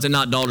says sons and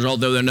not daughters,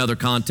 although in another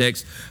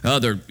context,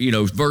 other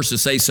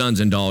verses say sons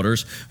and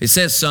daughters. It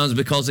says sons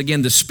because,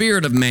 again, the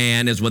spirit of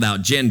man is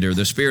without gender.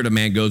 The spirit of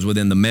man goes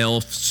within the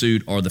male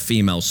suit or the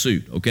female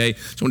suit, okay?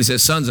 So when he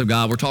says sons of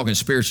God, we're talking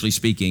spiritually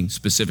speaking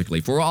specifically.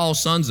 For we're all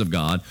sons of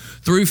God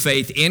through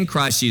faith in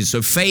Christ Jesus.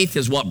 So faith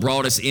is what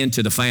brought us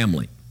into the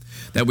family.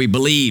 That we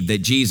believe that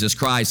Jesus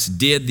Christ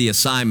did the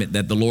assignment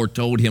that the Lord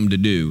told him to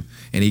do,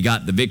 and he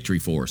got the victory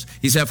for us.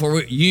 He said,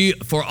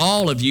 for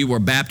all of you were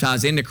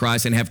baptized into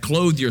Christ and have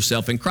clothed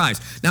yourself in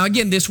Christ. Now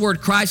again, this word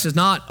Christ is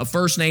not a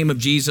first name of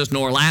Jesus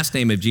nor a last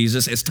name of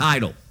Jesus, it's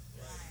title.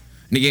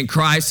 And again,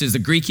 Christ is the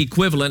Greek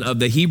equivalent of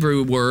the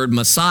Hebrew word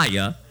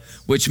Messiah,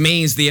 which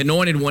means the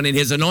anointed one in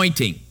his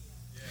anointing.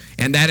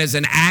 And that is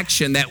an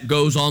action that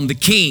goes on the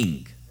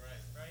king.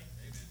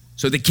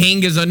 So the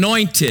king is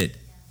anointed.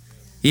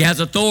 He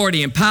has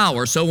authority and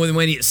power. So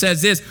when he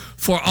says this,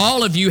 for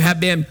all of you have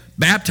been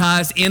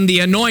baptized in the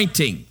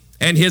anointing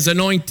and his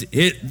anointing,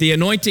 the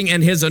anointing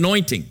and his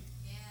anointing.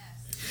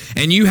 Yes.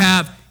 And you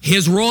have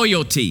his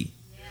royalty.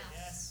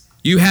 Yes.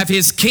 You have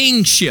his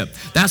kingship.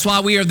 That's why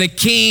we are the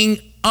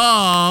king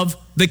of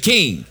the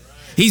king.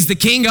 He's the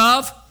king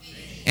of,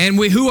 and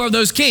who are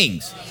those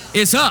kings?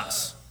 It's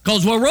us,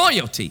 because we're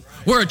royalty.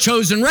 We're a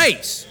chosen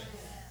race.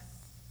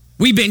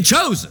 We've been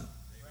chosen.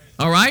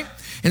 All right?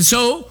 And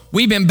so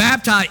we've been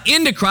baptized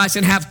into Christ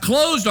and have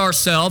clothed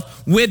ourselves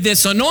with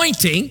this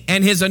anointing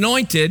and his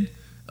anointed,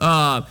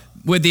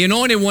 with the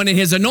anointed one and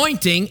his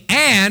anointing,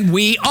 and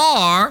we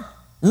are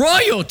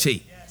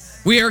royalty.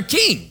 Yes. We are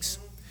kings.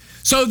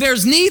 So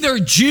there's neither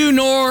Jew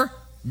nor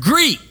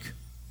Greek.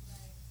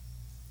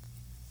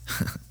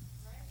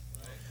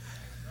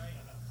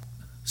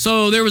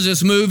 So there was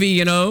this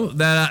movie,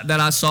 that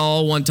I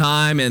saw one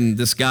time, and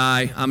this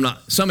guy,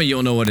 some of you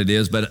will know what it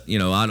is, but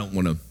I don't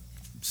want to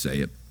say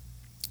it.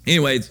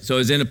 Anyway, so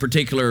it's in a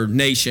particular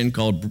nation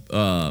called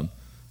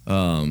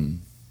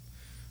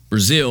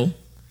Brazil,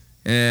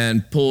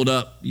 and pulled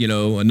up,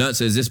 a nut,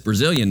 says this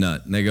Brazilian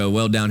nut. And they go,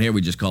 well, down here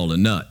we just call it a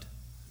nut,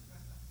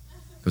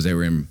 because they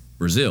were in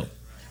Brazil,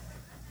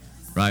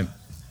 right?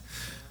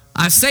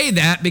 I say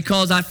that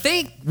because I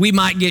think we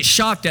might get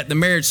shocked at the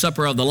marriage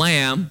supper of the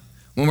Lamb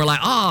when we're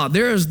like,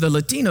 there's the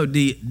Latino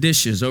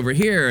dishes over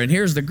here, and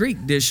here's the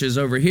Greek dishes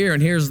over here,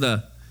 and here's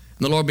and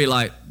the Lord be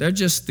like, they're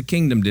just the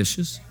kingdom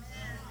dishes.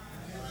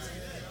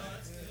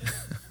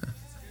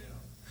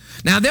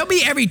 Now, there'll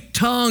be every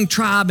tongue,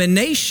 tribe, and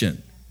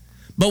nation,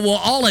 but we'll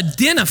all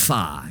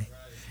identify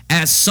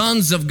as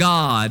sons of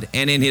God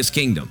and in his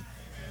kingdom.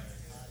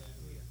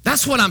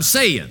 That's what I'm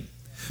saying.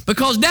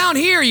 Because down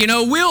here,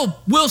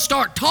 we'll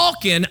start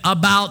talking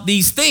about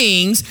these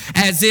things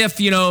as if,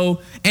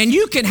 and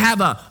you can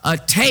have a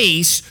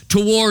taste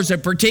towards a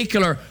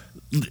particular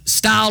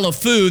style of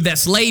food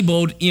that's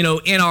labeled,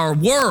 in our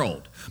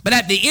world. But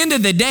at the end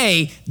of the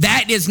day,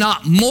 that is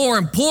not more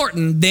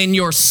important than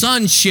your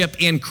sonship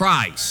in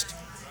Christ.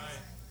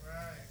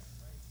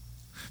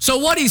 So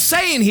what he's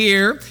saying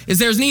here is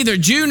there's neither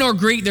Jew nor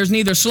Greek, there's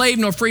neither slave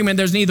nor freeman,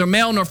 there's neither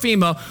male nor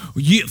female,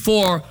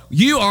 for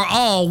you are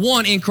all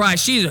one in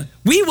Christ Jesus.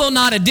 We will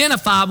not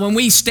identify when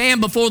we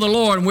stand before the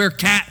Lord and we're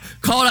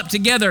caught up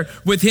together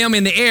with him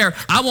in the air.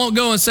 I won't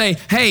go and say,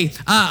 hey,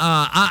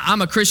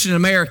 I'm a Christian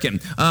American.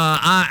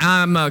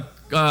 I'm a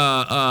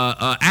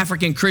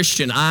African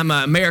Christian. I'm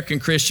an American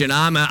Christian.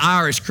 I'm an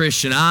Irish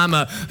Christian. I'm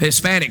a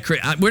Hispanic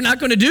Christian. We're not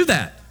going to do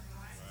that.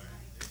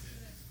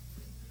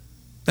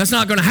 That's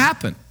not going to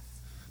happen.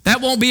 That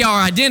won't be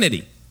our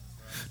identity.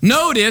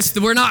 Notice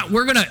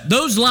that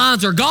those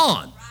lines are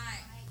gone.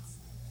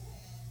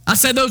 I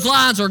said those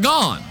lines are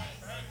gone.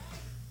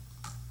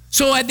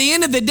 So at the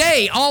end of the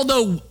day,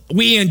 although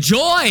we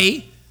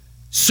enjoy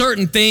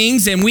certain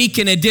things and we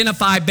can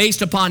identify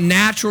based upon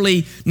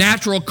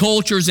natural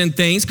cultures and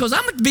things, because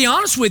I'm going to be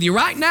honest with you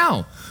right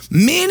now,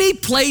 many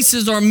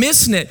places are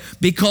missing it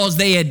because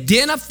they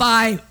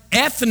identify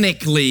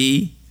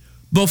ethnically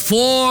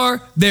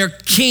before their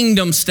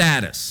kingdom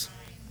status.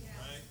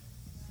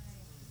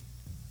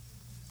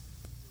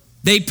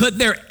 They put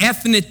their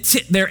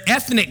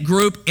ethnic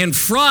group in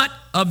front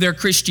of their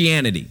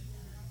Christianity.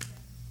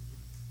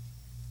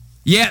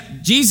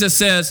 Yet Jesus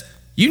says,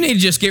 you need to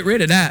just get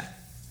rid of that.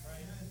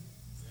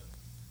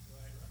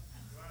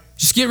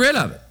 Just get rid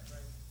of it.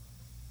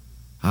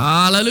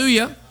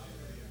 Hallelujah.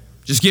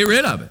 Just get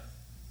rid of it.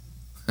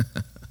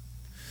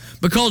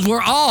 Because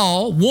we're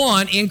all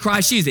one in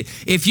Christ Jesus.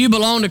 If you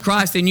belong to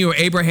Christ, then you are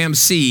Abraham's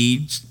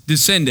seed,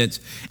 descendants,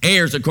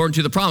 heirs according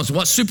to the promise.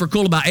 What's super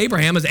cool about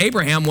Abraham is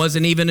Abraham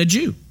wasn't even a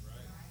Jew.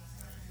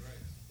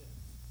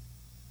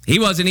 He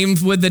wasn't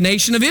even with the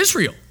nation of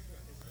Israel.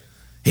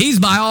 He's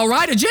by all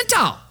right a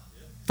Gentile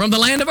from the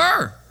land of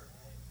Ur.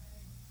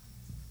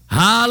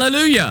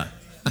 Hallelujah.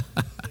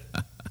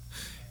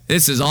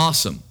 This is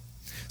awesome.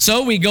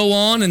 So we go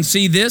on and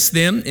see this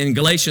then in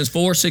Galatians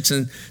 4, 6,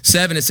 and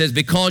 7. It says,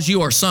 because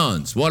you are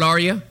sons. What are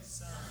you?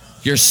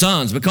 Sons. You're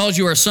sons. Because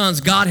you are sons,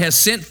 God has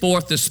sent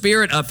forth the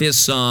Spirit of his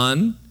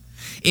Son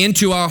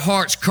into our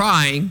hearts,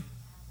 crying,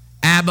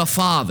 Abba,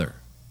 Father.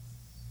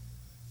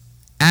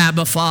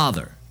 Abba,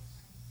 Father.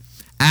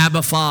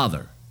 Abba,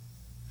 Father.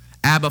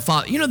 Abba,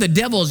 Father. The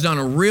devil has done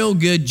a real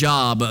good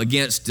job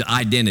against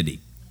identity.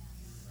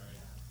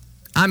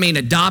 I mean,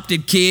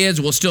 adopted kids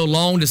will still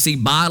long to see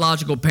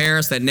biological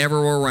parents that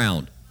never were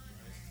around.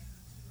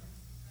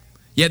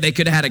 Yet they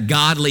could have had a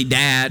godly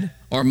dad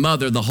or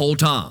mother the whole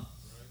time.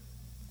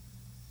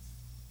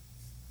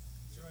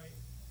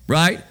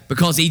 Right?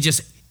 Because he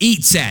just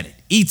eats at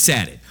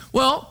it.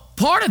 Well,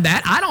 part of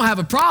that, I don't have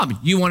a problem.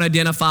 You want to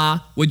identify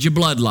with your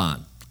bloodline.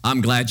 I'm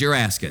glad you're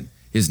asking.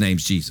 His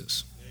name's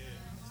Jesus.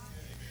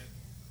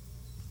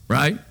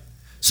 Right?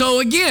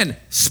 So again,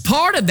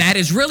 part of that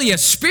is really a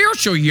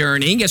spiritual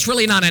yearning. It's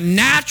really not a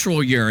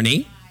natural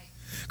yearning.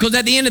 Because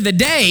at the end of the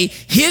day,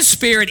 his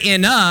Spirit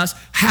in us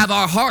have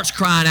our hearts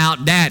crying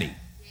out, Daddy.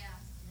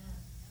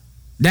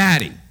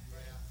 Daddy.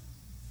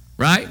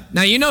 Right?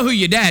 Now you know who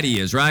your daddy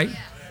is, right?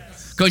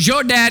 Because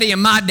your daddy and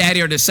my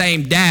daddy are the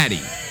same daddy.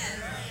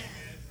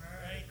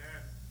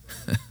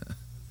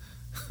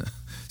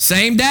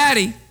 Same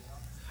daddy.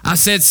 I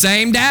said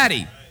same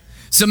daddy.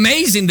 It's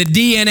amazing the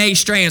DNA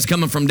strands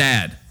coming from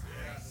dad.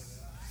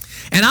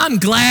 And I'm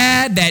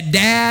glad that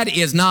dad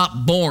is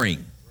not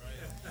boring.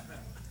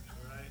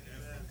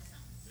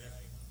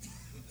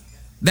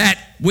 That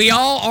we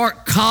all are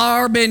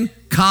carbon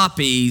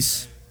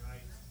copies.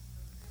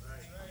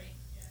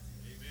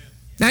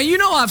 Now,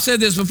 I've said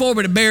this before,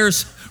 but it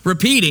bears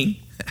repeating.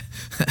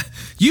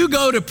 You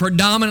go to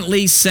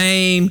predominantly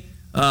same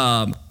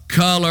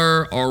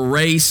color or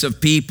race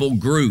of people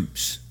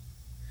groups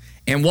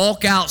and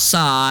walk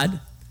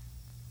outside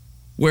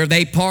where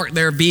they park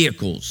their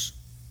vehicles.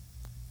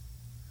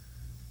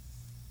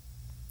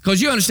 Because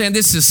you understand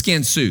this is a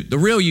skin suit. The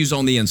real you's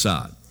on the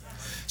inside.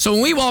 So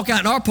when we walk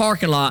out in our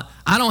parking lot,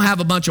 I don't have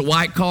a bunch of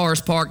white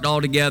cars parked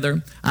all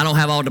together. I don't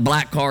have all the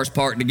black cars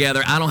parked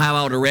together. I don't have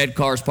all the red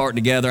cars parked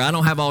together. I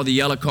don't have all the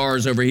yellow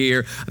cars over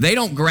here. They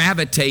don't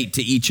gravitate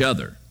to each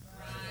other.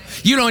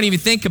 You don't even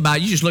think about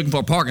it. You're just looking for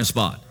a parking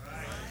spot.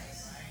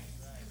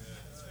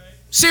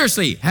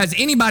 Seriously, has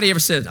anybody ever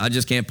said, I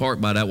just can't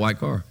park by that white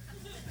car?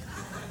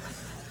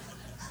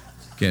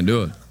 Can't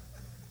do it.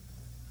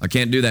 I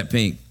can't do that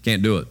pink.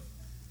 Can't do it.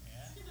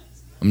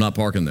 I'm not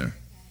parking there.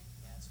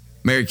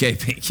 Mary Kay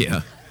pink,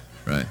 yeah,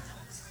 right.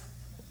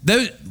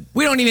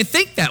 We don't even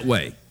think that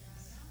way.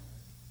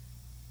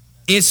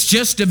 It's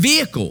just a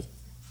vehicle.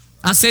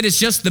 I said it's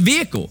just the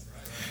vehicle.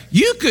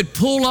 You could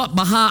pull up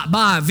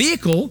by a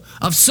vehicle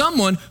of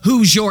someone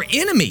who's your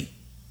enemy,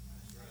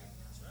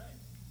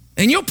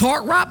 and you'll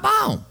park right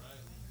by them.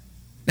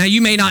 Now,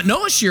 you may not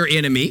know it's your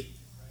enemy.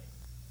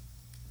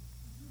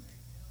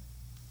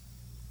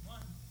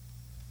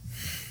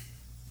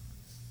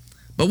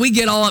 But we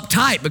get all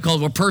uptight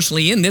because we're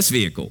personally in this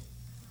vehicle.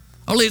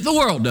 Or at least the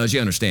world does,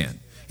 you understand.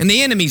 And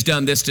the enemy's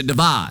done this to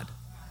divide.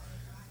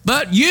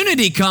 But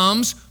unity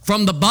comes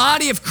from the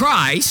body of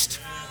Christ,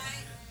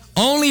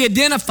 only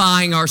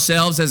identifying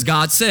ourselves as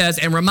God says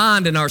and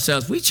reminding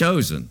ourselves, we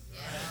chosen.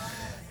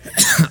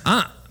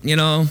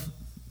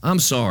 I'm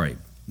sorry.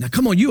 Now,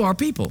 come on, you are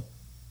people.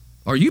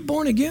 Are you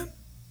born again?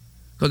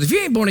 Because if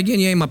you ain't born again,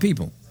 you ain't my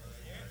people.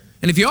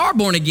 And if you are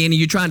born again and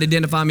you're trying to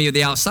identify me with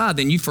the outside,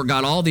 then you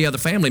forgot all the other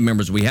family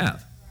members we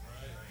have.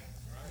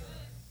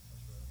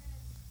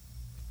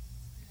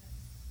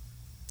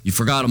 You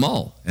forgot them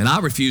all. And I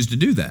refuse to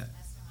do that.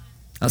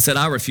 I said,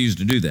 I refuse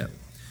to do that.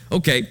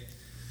 Okay.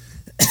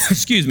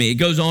 Excuse me. It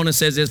goes on and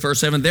says this, verse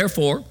 7,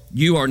 therefore,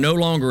 you are no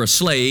longer a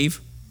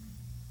slave.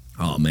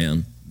 Oh,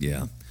 man.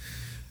 Yeah.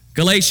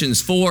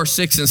 Galatians 4,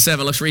 6, and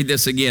 7. Let's read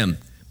this again.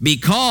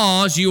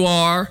 Because you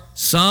are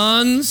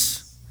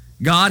sons,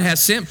 God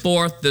has sent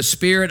forth the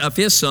Spirit of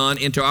His Son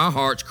into our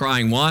hearts,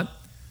 crying what?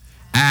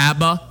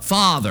 Abba,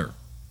 Father.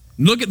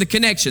 Look at the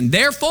connection.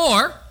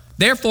 Therefore,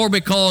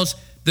 because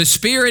the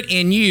Spirit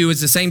in you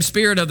is the same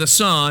Spirit of the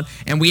Son,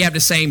 and we have the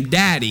same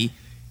daddy,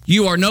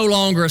 you are no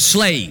longer a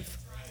slave.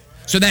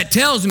 So that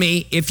tells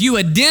me if you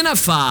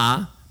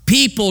identify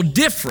people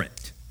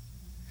different,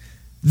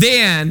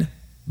 then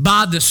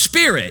by the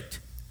Spirit,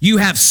 you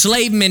have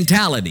slave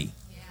mentality.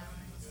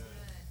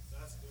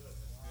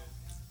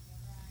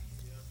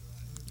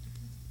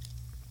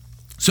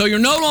 So you're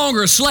no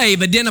longer a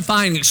slave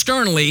identifying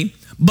externally,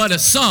 but a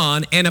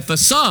son, and if a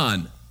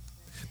son,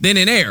 then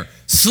an heir.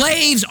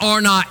 Slaves are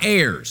not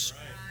heirs.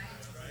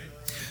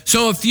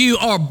 So if you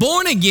are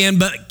born again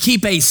but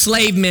keep a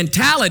slave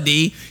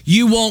mentality,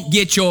 you won't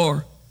get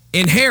your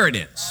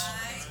inheritance.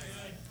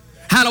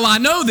 How do I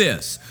know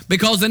this?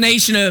 Because the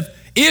nation of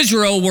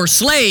Israel were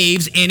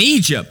slaves in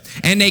Egypt,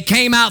 and they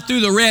came out through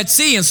the Red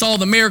Sea and saw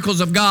the miracles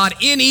of God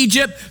in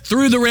Egypt,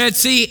 through the Red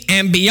Sea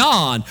and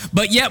beyond.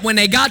 But yet when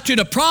they got to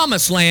the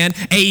promised land,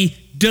 a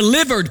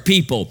delivered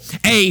people,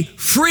 a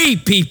free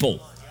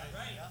people,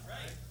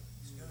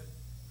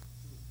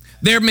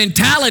 their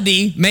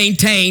mentality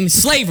maintained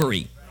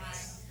slavery.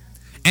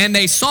 And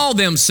they saw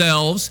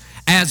themselves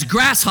as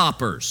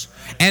grasshoppers,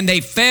 and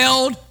they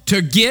failed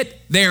to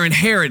get their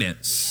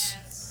inheritance.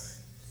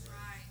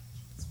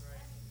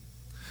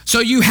 So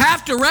you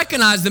have to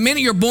recognize the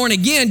minute you're born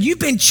again, you've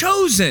been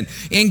chosen.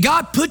 And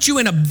God put you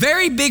in a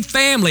very big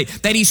family,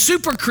 that He's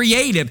super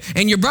creative.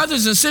 And your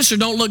brothers and sisters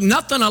don't look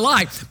nothing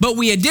alike, but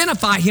we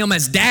identify Him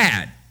as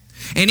Dad.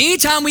 And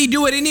anytime we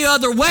do it any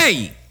other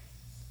way,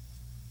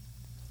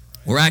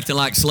 we're acting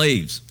like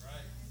slaves.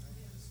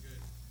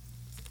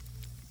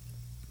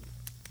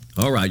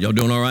 All right, y'all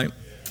doing all right?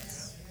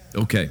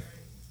 Okay.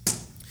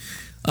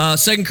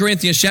 2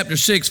 Corinthians chapter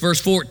 6, verse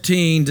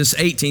 14 to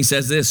 18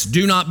 says this,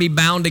 do not be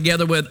bound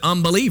together with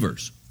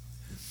unbelievers.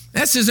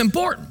 This is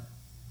important.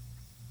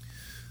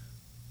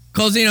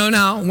 Because,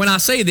 now when I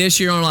say this,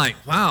 you're like,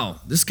 wow,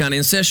 this is kind of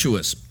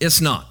incestuous. It's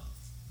not.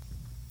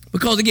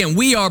 Because again,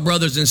 we are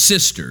brothers and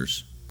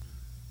sisters,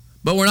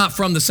 but we're not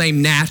from the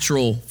same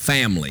natural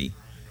family.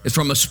 It's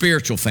from a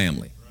spiritual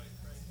family.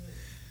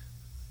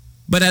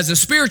 But as a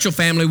spiritual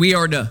family, we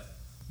are to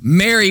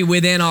marry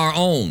within our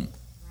own.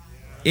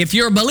 If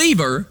you're a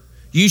believer,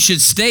 you should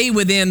stay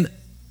within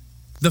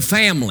the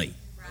family.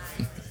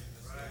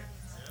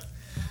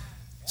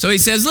 So he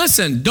says,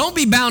 listen, don't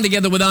be bound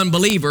together with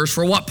unbelievers,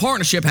 for what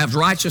partnership has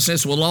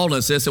righteousness with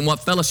lawlessness, and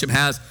what fellowship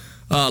has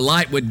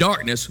light with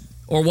darkness,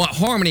 or what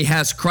harmony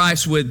has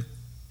Christ with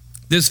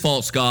this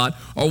false god,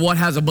 or what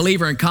has a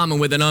believer in common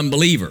with an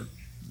unbeliever?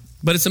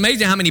 But it's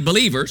amazing how many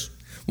believers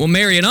will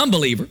marry an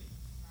unbeliever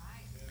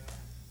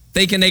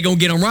thinking they're going to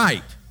get them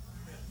right.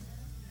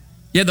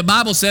 Yet the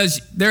Bible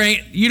says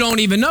you don't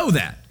even know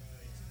that.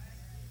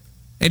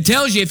 It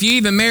tells you if you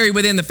even marry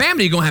within the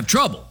family, you're going to have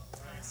trouble.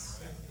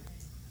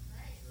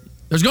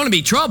 There's going to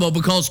be trouble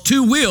because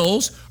two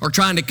wills are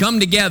trying to come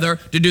together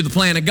to do the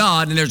plan of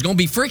God, and there's going to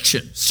be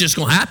friction. It's just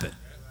going to happen.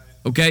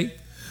 Okay?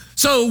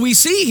 So we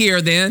see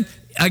here then,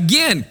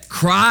 again,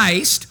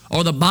 Christ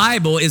or the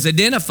Bible is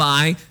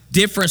identifying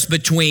difference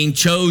between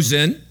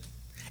chosen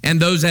and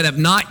those that have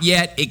not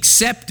yet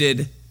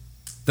accepted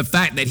the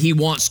fact that He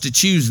wants to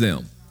choose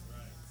them.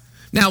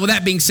 Now, with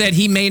that being said,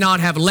 He may not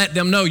have let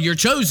them know you're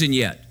chosen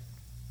yet.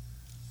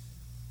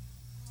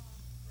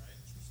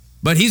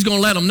 But He's going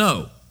to let them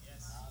know.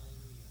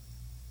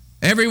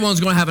 Everyone's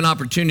going to have an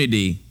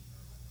opportunity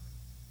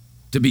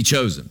to be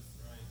chosen.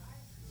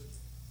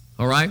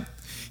 All right?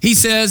 He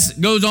says,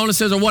 goes on and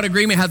says, or what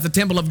agreement has the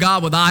temple of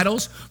God with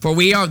idols? For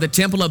we are the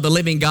temple of the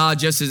living God,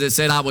 just as it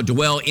said, I will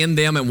dwell in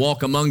them and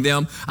walk among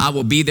them. I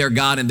will be their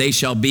God, and they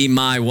shall be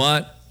my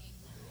what?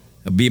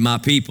 Be my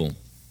people.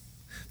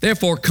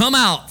 Therefore, come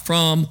out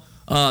from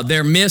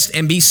their midst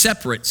and be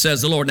separate,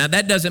 says the Lord. Now,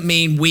 that doesn't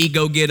mean we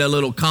go get a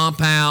little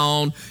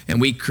compound and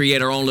we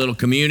create our own little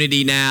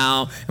community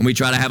now, and we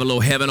try to have a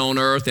little heaven on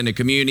earth in the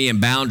community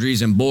and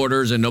boundaries and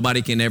borders, and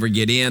nobody can ever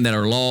get in that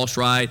are lost,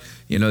 right?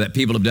 You know, that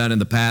people have done in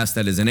the past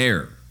that is an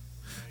error.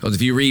 Because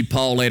if you read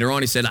Paul later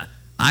on, he said,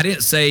 I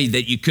didn't say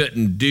that you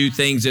couldn't do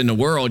things in the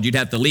world. You'd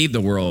have to leave the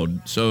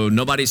world. So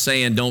nobody's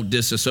saying don't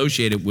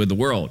disassociate it with the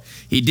world.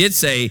 He did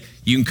say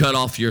you can cut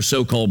off your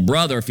so-called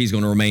brother if he's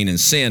going to remain in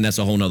sin. That's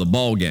a whole nother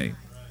ball game.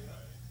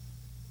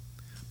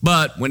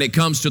 But when it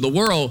comes to the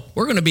world,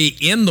 we're going to be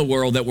in the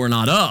world that we're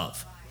not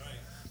of.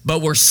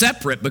 But we're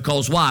separate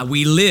because why?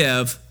 We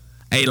live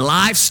a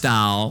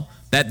lifestyle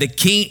that the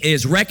king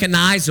is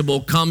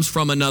recognizable, comes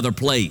from another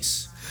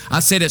place.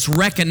 I said it's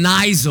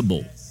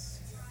recognizable.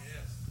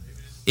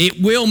 It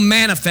will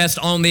manifest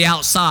on the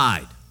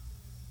outside.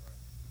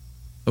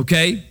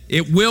 Okay?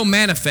 It will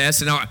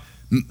manifest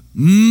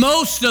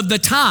most of the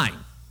time.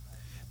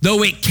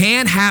 Though it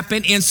can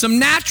happen in some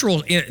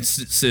natural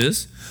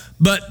instances,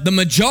 but the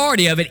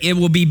majority of it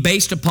will be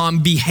based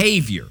upon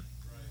behavior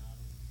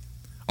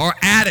or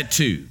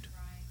attitude.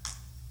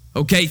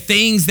 Okay?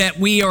 Things that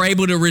we are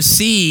able to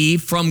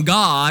receive from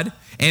God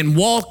and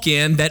walk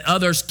in that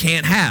others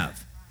can't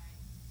have.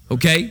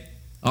 Okay?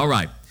 All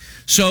right.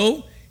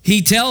 So,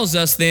 he tells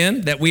us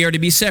then that we are to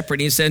be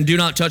separate. He said, do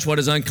not touch what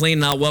is unclean,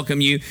 and I'll welcome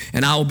you,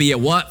 and I will be a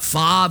what?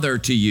 Father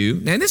to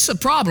you. And this is a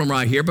problem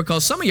right here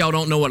because some of y'all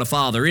don't know what a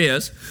father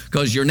is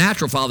because your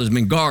natural father's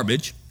been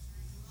garbage.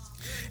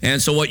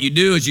 And so what you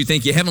do is you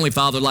think your heavenly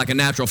father like a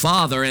natural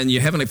father, and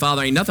your heavenly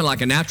father ain't nothing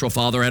like a natural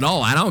father at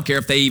all. I don't care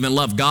if they even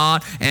love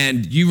God,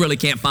 and you really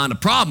can't find a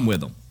problem with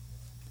them.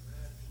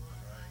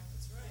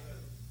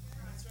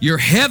 Your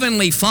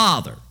heavenly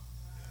father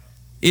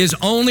is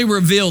only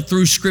revealed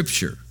through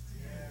Scripture.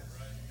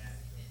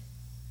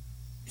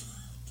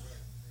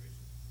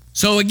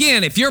 So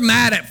again, if you're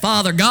mad at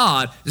Father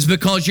God, it's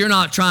because you're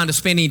not trying to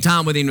spend any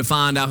time with him to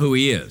find out who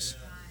he is.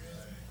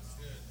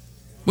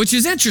 Which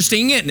is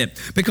interesting, isn't it?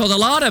 Because a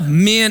lot of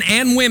men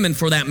and women,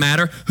 for that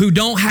matter, who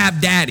don't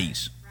have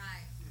daddies,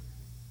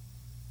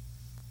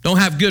 don't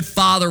have good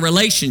father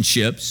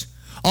relationships,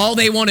 all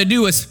they want to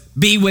do is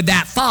be with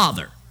that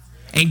father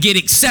and get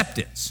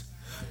acceptance.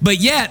 But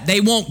yet they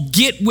won't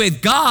get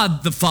with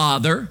God the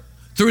Father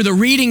through the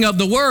reading of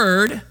the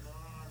Word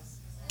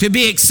to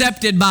be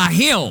accepted by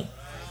him.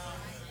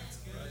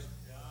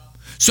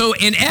 So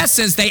in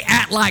essence, they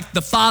act like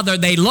the father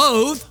they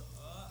loathe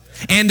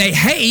and they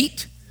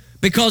hate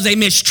because they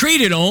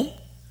mistreated them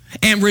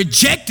and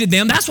rejected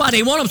them. That's why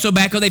they want them so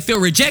bad, because they feel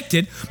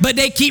rejected. But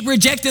they keep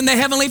rejecting the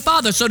heavenly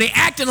father. So they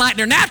acting like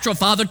their natural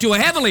father to a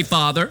heavenly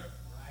father.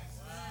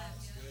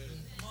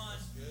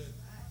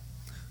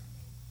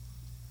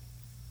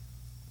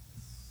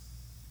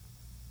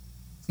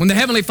 When the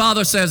heavenly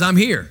father says, I'm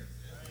here.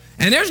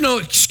 And there's no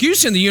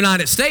excuse in the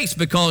United States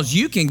because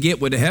you can get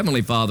with the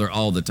heavenly father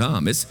all the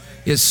time.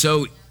 He's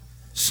so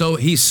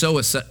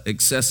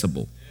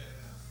accessible.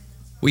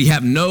 We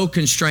have no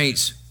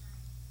constraints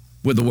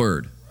with the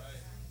word.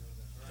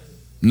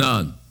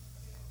 None.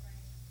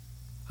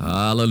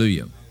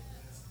 Hallelujah.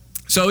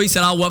 So he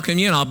said, I'll welcome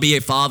you and I'll be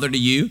a father to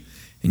you,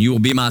 and you will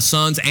be my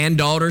sons and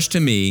daughters to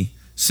me,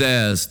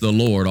 says the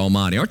Lord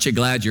Almighty. Aren't you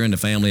glad you're in the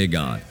family of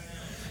God?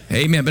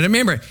 Amen. But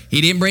remember,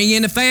 he didn't bring you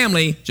in the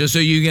family just so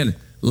you can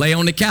lay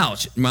on the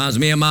couch. Reminds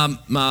me of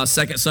my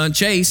second son,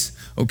 Chase,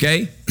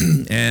 okay?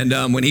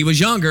 And when he was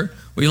younger,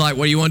 we were like,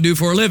 what do you want to do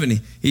for a living?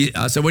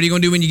 I said, what are you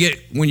going to do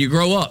when you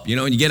grow up? You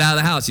know, when you get out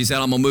of the house? He said,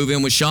 I'm going to move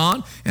in with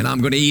Sean, and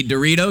I'm going to eat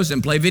Doritos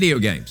and play video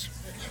games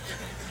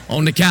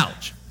on the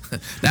couch.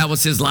 That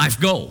was his life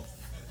goal.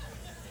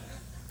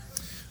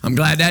 I'm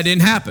glad that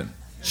didn't happen.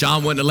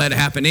 Sean wouldn't have let it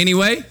happen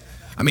anyway.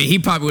 I mean, he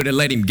probably would have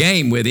let him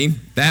game with him.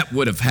 That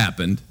would have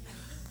happened.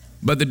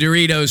 But the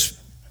Doritos,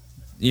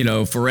 you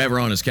know, forever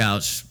on his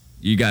couch,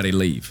 you got to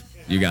leave.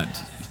 You got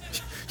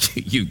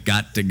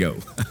to go.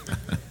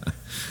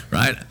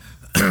 Right?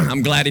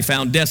 I'm glad he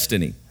found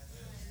destiny.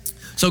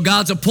 So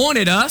God's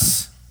appointed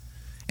us,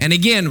 and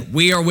again,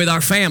 we are with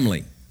our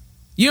family.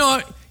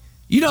 You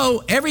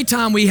know, every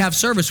time we have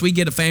service, we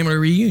get a family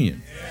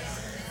reunion.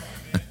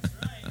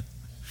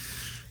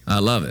 I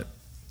love it.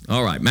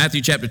 All right,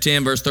 Matthew chapter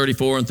 10, verse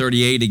 34 and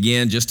 38,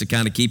 again, just to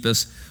kind of keep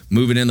us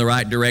moving in the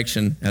right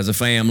direction as a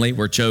family.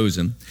 We're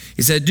chosen.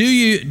 He said,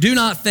 do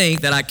not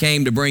think that I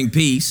came to bring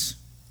peace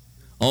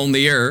on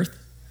the earth.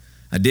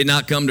 I did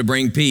not come to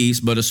bring peace,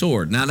 but a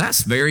sword. Now,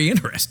 that's very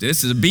interesting.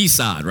 This is a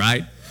B-side,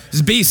 right? This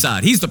is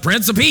B-side. He's the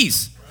Prince of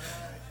Peace.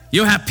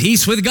 You'll have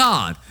peace with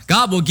God.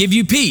 God will give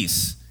you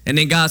peace. And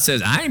then God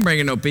says, I ain't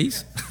bringing no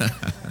peace.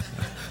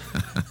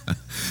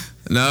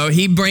 No,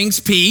 he brings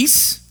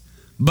peace,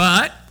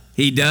 but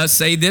he does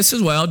say this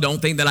as well.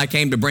 Don't think that I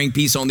came to bring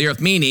peace on the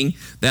earth, meaning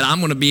that I'm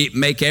going to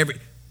make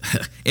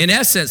in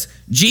essence,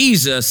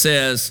 Jesus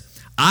says,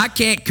 I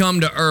can't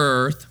come to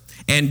earth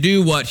and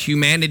do what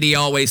humanity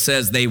always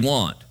says they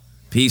want.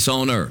 Peace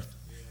on earth,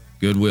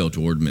 goodwill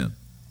toward men,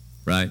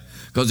 right?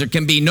 Because there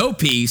can be no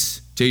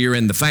peace till you're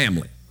in the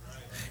family.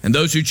 And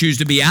those who choose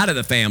to be out of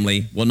the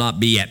family will not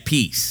be at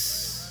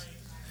peace.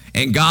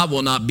 And God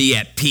will not be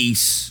at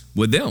peace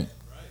with them.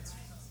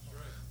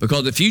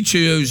 Because if you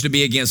choose to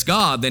be against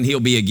God, then he'll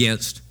be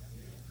against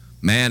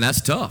man. That's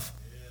tough.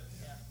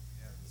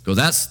 Because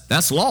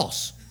that's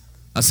loss.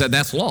 I said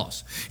that's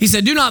loss. He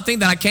said, do not think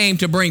that I came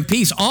to bring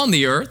peace on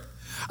the earth.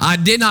 I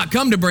did not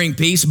come to bring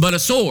peace, but a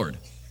sword.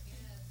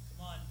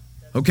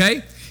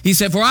 Okay? He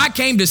said, for I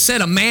came to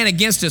set a man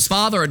against his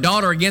father, a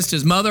daughter against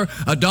his mother,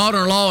 a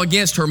daughter-in-law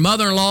against her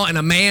mother-in-law, and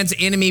a man's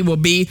enemy will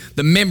be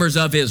the members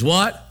of his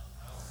what?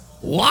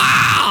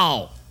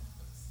 Wow!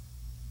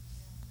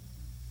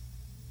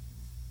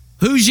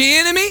 Who's your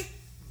enemy?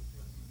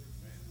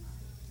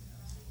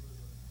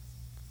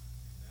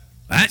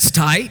 That's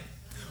tight.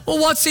 Well,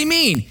 what's he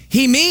mean?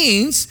 He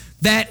means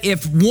that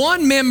if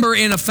one member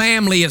in a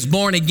family is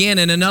born again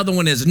and another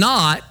one is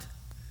not,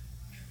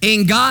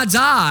 in God's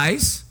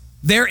eyes,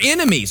 they're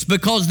enemies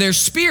because their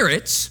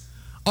spirits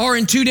are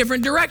in two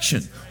different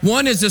directions.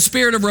 One is the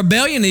spirit of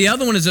rebellion, the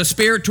other one is a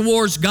spirit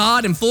towards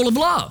God and full of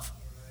love.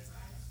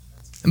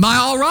 And by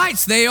all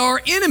rights, they are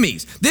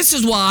enemies. This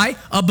is why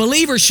a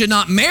believer should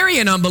not marry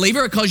an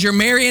unbeliever, because you're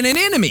marrying an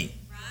enemy.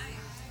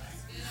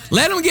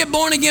 Let them get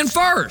born again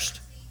first.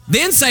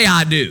 Then say,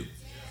 I do.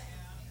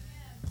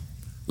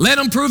 Let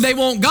them prove they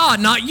want God,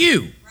 not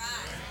you.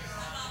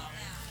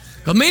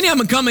 Because many of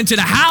them come into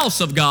the house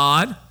of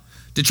God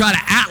to try to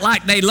act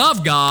like they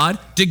love God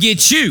to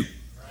get you.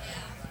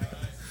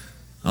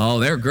 Oh,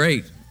 they're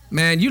great.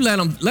 Man, you let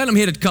them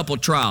hit a couple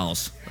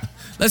trials.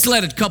 Let's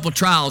let a couple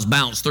trials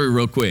bounce through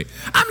real quick.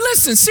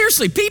 Listen,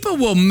 seriously, people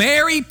will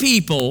marry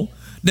people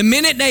the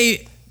minute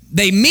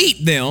they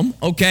meet them,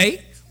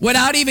 okay,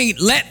 without even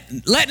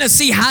letting us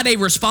see how they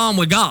respond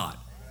with God.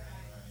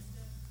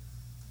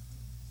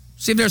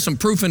 See if there's some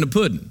proof in the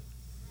pudding.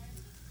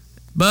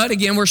 But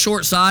again, we're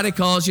short-sighted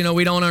because,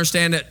 we don't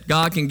understand that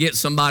God can get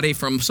somebody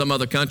from some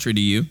other country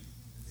to you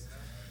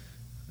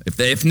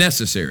if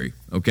necessary,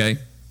 okay?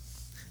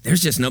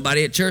 There's just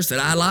nobody at church that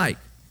I like.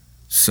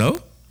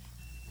 So?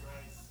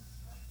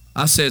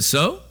 I said,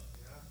 so?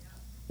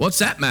 What's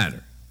that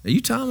matter? Are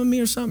you timing me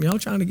or something? Y'all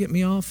trying to get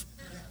me off?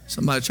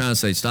 Somebody trying to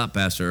say, stop,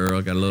 Pastor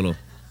Earl. Got a little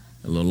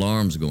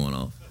alarms going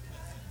off.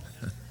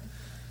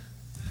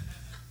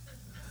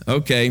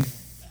 Okay.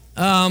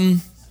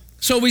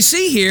 So we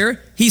see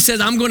here, he says,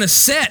 I'm going to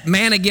set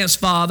man against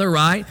father,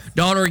 right?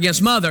 Daughter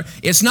against mother.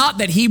 It's not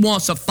that he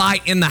wants a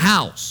fight in the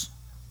house.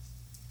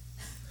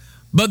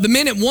 But the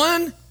minute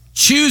one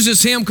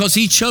chooses him because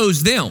he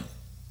chose them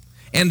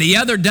and the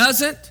other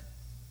doesn't,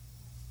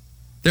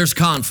 there's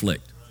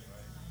conflict.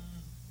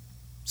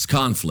 It's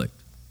conflict.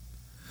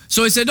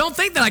 So he said, don't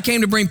think that I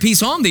came to bring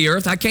peace on the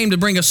earth. I came to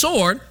bring a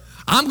sword.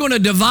 I'm going to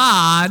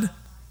divide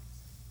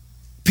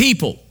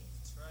people.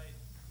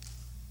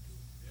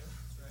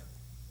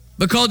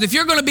 Because if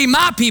you're going to be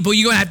my people,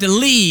 you're going to have to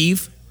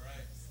leave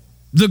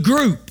the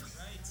group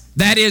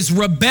that is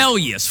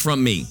rebellious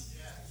from me.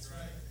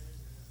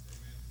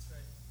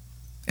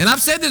 And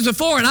I've said this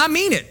before, and I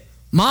mean it.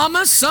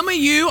 Mama, some of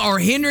you are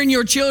hindering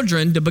your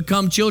children to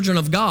become children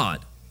of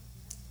God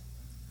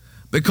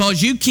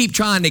because you keep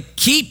trying to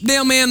keep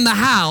them in the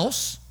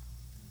house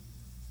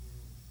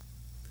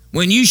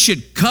when you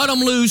should cut them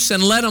loose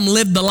and let them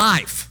live the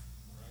life.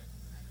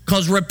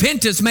 Because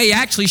repentance may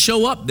actually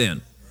show up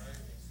then.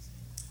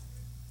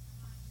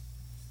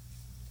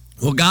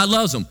 Well, God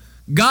loves them.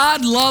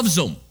 God loves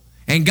them.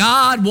 And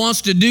God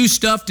wants to do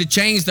stuff to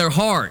change their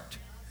heart.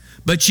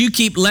 But you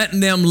keep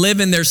letting them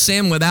live in their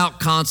sin without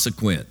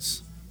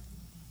consequence.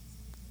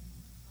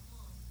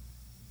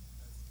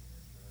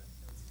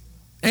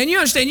 And you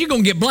understand you're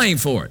going to get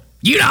blamed for it.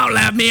 You don't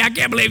love me. I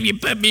can't believe you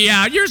put me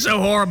out. You're so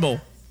horrible.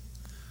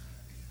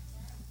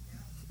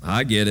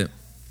 I get it.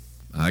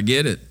 I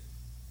get it.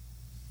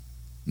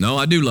 No,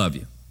 I do love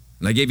you.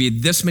 And I gave you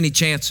this many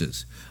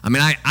chances. I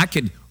mean, I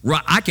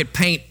could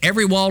paint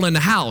every wall in the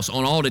house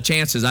on all the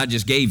chances I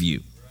just gave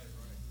you.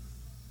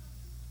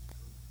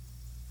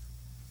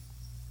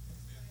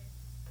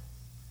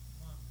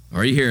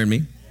 Are you hearing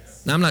me?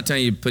 Now, I'm not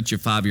telling you to put your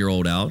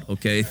 5-year-old out,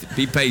 okay?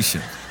 Be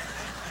patient.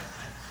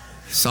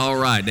 It's all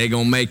right. They're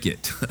going to make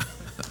it.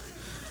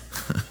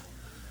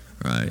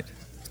 Right.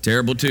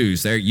 Terrible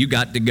twos. There, you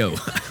got to go.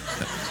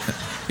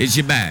 It's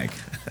your bag.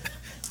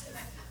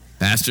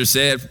 Pastor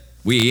said,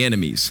 we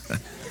enemies.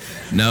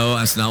 No,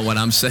 that's not what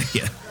I'm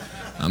saying.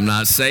 I'm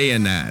not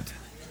saying that.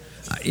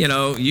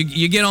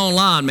 You get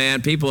online,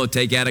 man, people will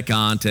take out of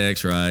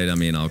context, right? I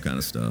mean, all kind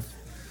of stuff.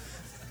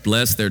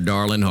 Bless their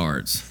darling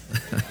hearts.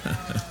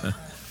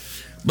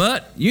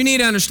 But you need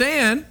to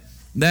understand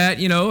that,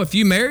 if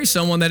you marry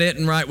someone that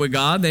isn't right with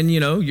God, then,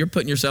 you're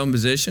putting yourself in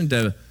position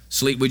to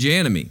sleep with your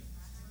enemy.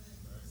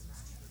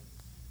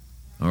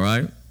 All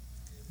right?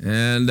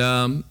 And,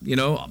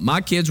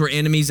 my kids were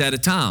enemies at a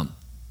time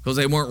because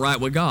they weren't right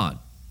with God.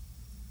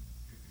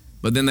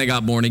 But then they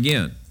got born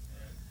again.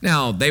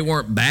 Now, they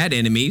weren't bad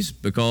enemies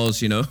because,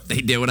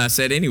 they did what I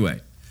said anyway,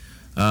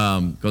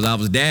 because I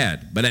was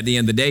dad. But at the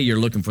end of the day, you're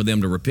looking for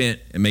them to repent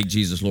and make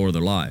Jesus Lord of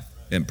their life.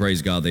 And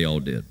praise God, they all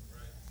did.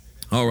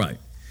 All right.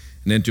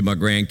 And then to my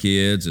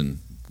grandkids,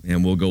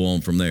 and we'll go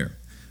on from there.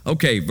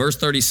 Okay, verse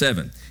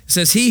 37. It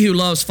says, he who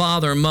loves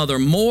father and mother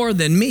more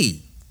than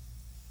me.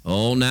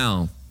 Oh,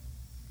 now.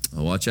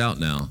 Oh, watch out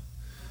now.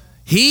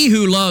 He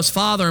who loves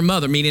father and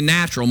mother, meaning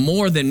natural,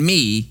 more than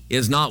me,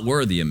 is not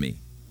worthy of me.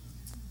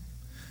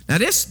 Now,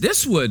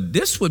 this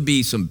would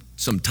be some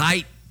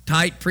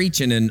tight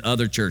preaching in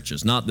other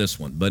churches. Not this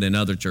one, but in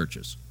other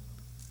churches.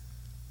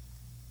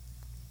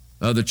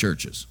 Other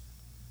churches.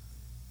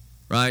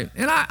 Right?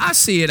 And I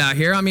see it out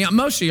here. I mean,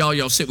 most of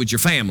y'all sit with your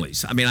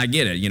families. I mean, I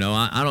get it.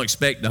 I don't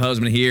expect the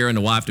husband here and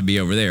the wife to be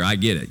over there. I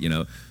get it.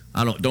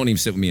 Don't even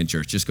sit with me in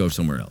church. Just go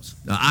somewhere else.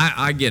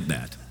 I get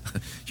that.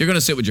 You're going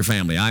to sit with your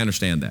family. I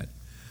understand that.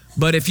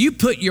 But if you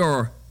put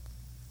your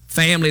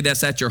family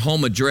that's at your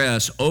home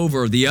address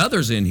over the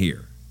others in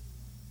here,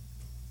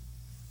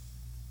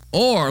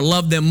 or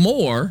love them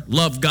more,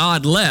 love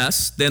God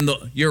less than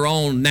your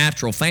own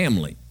natural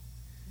family,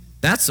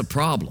 that's a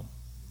problem.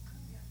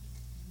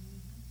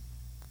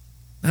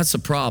 That's a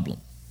problem.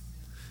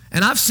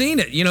 And I've seen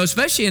it,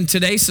 especially in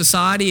today's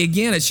society.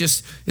 Again,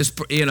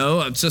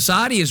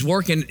 society is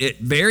working it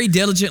very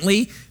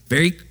diligently,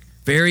 very,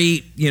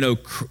 very,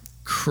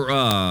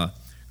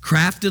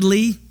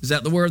 craftedly. Is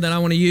that the word that I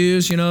want to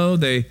use? Hey,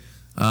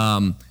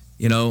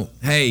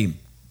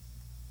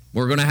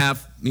 we're going to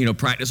have,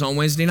 practice on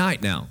Wednesday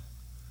night now.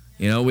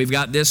 We've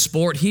got this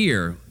sport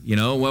here.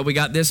 We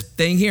got this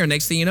thing here.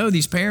 Next thing you know,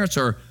 these parents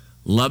are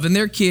loving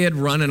their kid,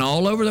 running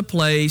all over the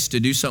place to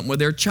do something with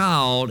their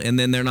child, and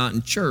then they're not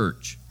in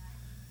church.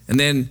 And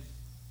then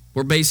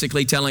we're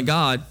basically telling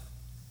God,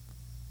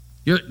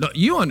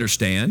 you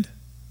understand.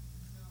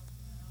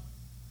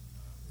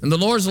 And the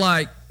Lord's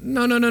like,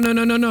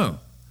 no.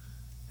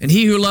 And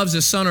he who loves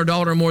his son or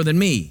daughter more than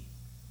me.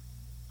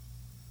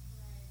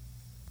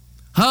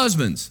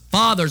 Husbands,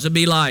 fathers would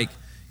be like,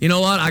 you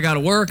know what, I got to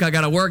work, got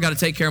to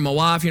take care of my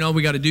wife,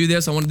 we got to do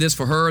this, I wanted this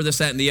for her, this,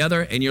 that, and the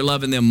other, and you're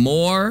loving them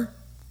more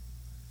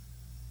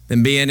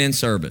than being in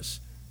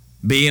service,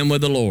 being with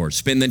the Lord,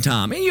 spending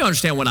time. And you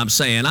understand what I'm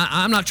saying.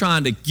 I'm not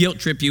trying to guilt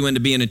trip you into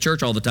being in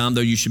church all the time,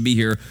 though you should be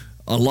here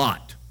a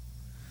lot.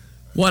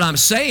 What I'm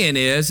saying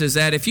is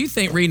that if you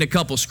think reading a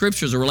couple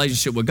scriptures a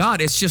relationship with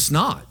God, it's just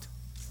not.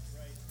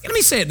 Let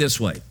me say it this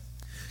way.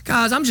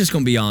 Guys, I'm just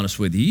going to be honest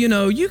with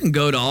you. You can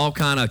go to all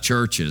kind of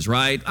churches,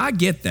 right? I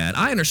get that.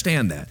 I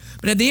understand that.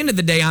 But at the end of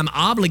the day, I'm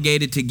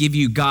obligated to give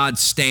you God's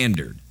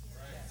standard.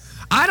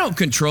 I don't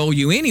control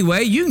you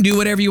anyway. You can do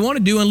whatever you want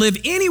to do and live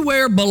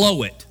anywhere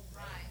below it.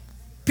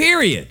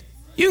 Period.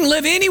 You can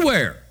live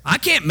anywhere. I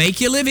can't make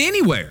you live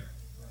anywhere.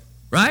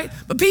 Right?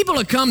 But people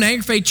that come to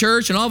Anchor Faith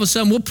Church and all of a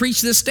sudden we'll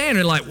preach this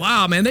standard like,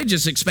 wow, man, they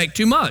just expect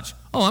too much.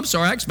 Oh, I'm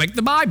sorry, I expect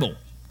the Bible.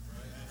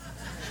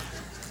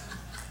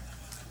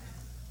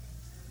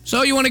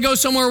 So you want to go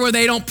somewhere where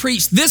they don't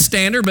preach this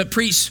standard, but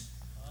preach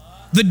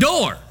the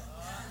door.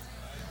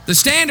 The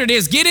standard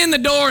is get in the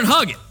door and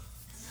hug it.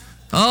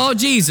 Oh,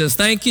 Jesus,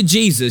 thank you,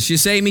 Jesus. You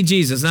saved me,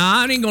 Jesus. Now,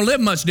 I ain't going to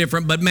live much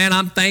different, but man,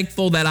 I'm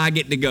thankful that I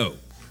get to go.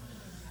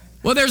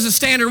 Well, there's a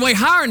standard way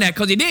higher than that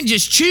because he didn't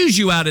just choose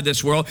you out of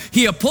this world.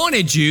 He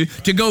appointed you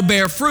to go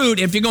bear fruit.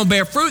 If you're going to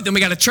bear fruit, then we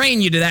got to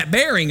train you to that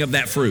bearing of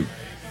that fruit.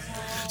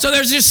 So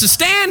there's just a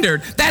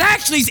standard that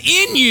actually is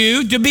in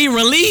you to be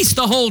released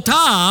the whole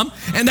time,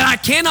 and that I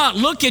cannot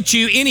look at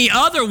you any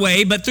other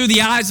way but through the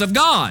eyes of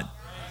God.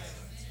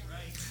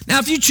 Now,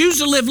 if you choose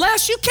to live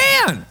less, you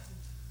can.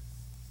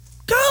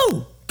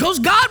 Go. Because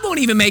God won't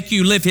even make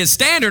you live his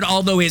standard,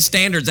 although his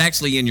standard's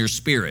actually in your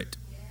spirit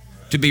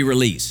to be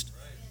released.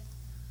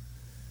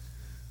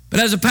 But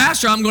as a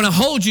pastor, I'm going to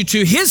hold you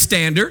to his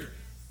standard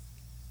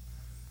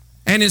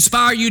and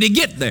inspire you to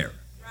get there.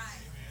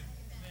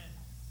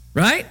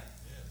 Right?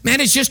 Man,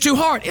 it's just too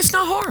hard. It's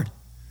not hard.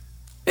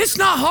 It's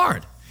not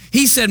hard.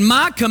 He said,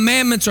 my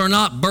commandments are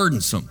not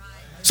burdensome.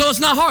 So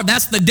it's not hard.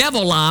 That's the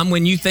devil line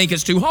when you think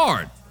it's too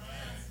hard.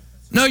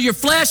 No, your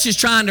flesh is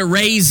trying to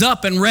raise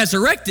up and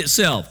resurrect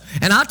itself.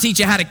 And I'll teach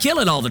you how to kill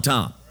it all the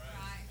time.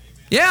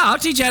 Yeah, I'll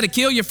teach you how to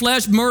kill your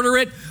flesh, murder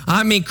it.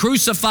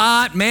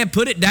 Crucify it, man,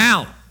 put it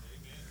down.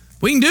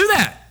 We can do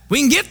that.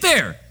 We can get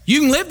there. You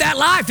can live that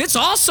life. It's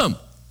awesome.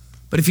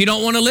 But if you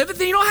don't want to live it,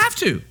 then you don't have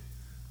to.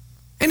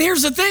 And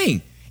here's the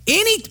thing.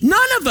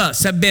 None of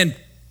us have been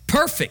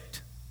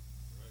perfect.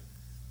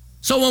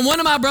 So when one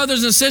of my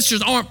brothers and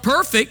sisters aren't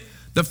perfect,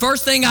 the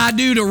first thing I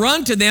do to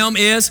run to them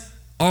is,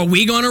 are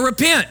we going to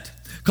repent?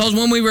 Because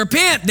when we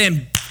repent,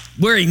 then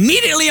we're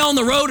immediately on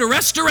the road to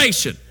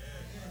restoration.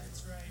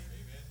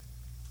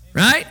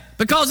 Right?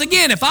 Because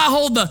again, if I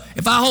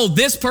hold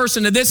this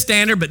person to this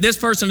standard, but this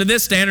person to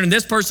this standard, and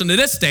this person to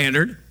this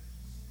standard,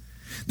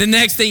 the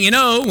next thing you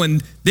know,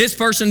 when this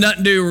person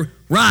doesn't do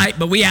right,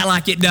 but we act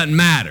like it doesn't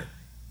matter.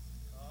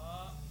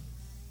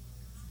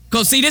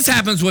 Because see, this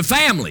happens with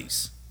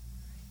families.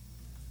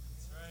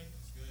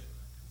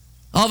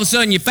 All of a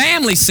sudden your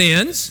family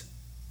sins,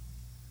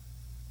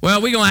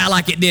 Well, we're going to act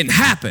like it didn't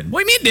happen. What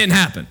do you mean it didn't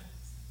happen?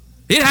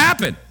 It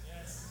happened.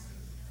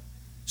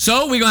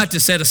 So we're going to have to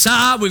set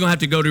aside. We're going to have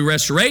to go to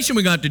restoration.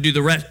 We're going to have to do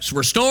the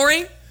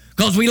restoring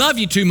because we love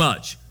you too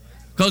much.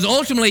 Because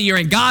ultimately you're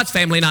in God's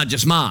family, not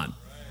just mine.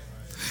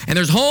 And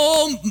there's a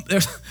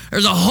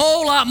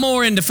whole lot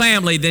more in the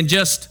family than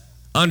just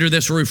under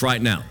this roof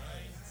right now.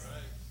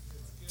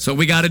 So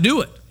we got to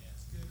do it.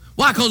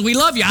 Why? Because we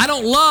love you. I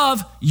don't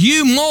love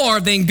you more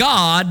than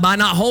God by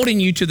not holding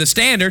you to the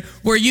standard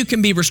where you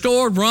can be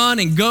restored, run,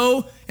 and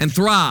go and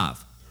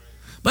thrive.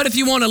 But if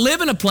you want to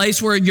live in a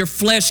place where your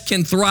flesh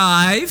can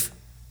thrive,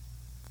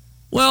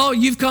 well,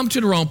 you've come to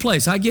the wrong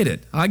place. I get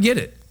it.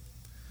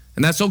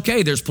 And that's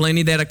okay. There's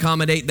plenty that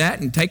accommodate that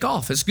and take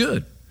off. It's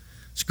good.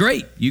 It's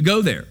great. You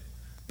go there.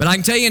 But I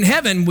can tell you in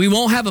heaven, we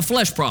won't have a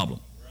flesh problem.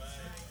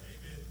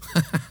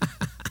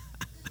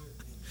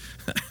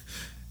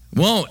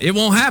 It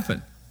won't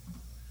happen.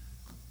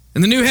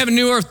 In the new heaven,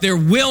 new earth, there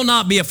will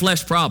not be a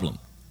flesh problem.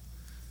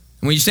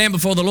 And when you stand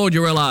before the Lord,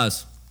 you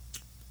realize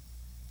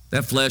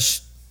that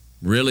flesh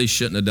really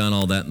shouldn't have done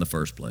all that in the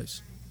first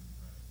place.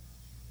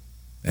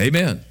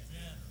 Amen.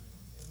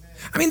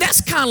 I mean,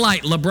 that's kind of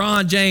like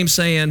LeBron James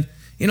saying,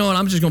 you know what,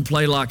 I'm just going to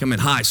play like I'm in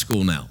high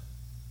school now.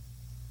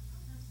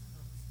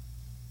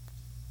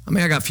 I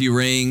mean, I got a few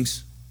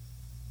rings.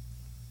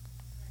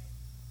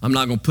 I'm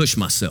not going to push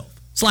myself.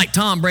 It's like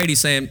Tom Brady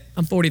saying,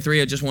 I'm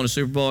 43, I just won a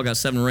Super Bowl, I got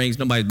 7 rings,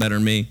 nobody's better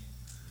than me.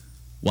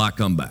 Why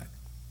come back?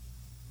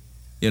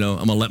 I'm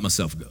going to let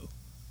myself go.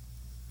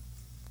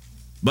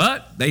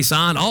 But they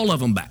signed all of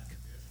them back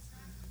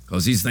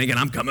because he's thinking,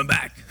 I'm coming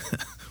back.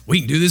 We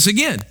can do this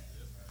again,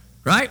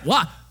 right?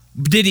 Why?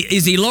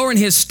 Is he lowering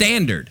his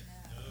standard?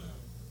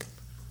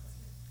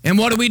 And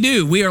what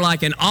do? We are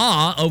like in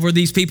awe over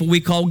these people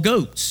we call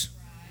goats.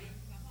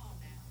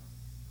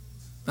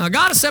 Now,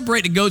 God to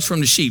separate the goats from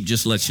the sheep,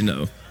 just to let you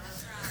know.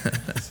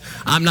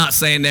 I'm not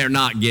saying they're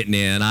not getting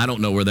in. I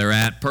don't know where they're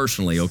at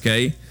personally,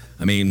 okay?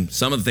 I mean,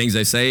 some of the things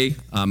they say,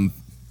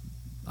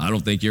 I don't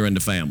think you're in the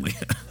family.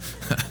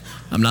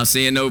 I'm not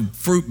seeing no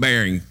fruit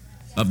bearing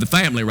of the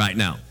family right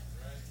now.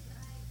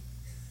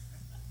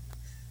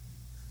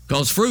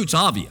 Because fruit's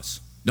obvious.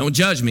 Don't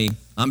judge me.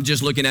 I'm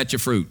just looking at your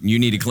fruit, and you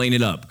need to clean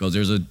it up because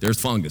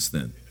there's fungus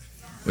then.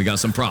 We got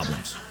some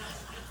problems.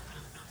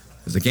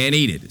 Because I can't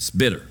eat it. It's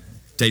bitter.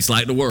 Tastes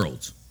like the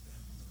world's.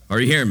 Are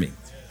you hearing me?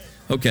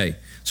 Okay.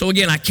 So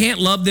again, I can't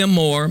love them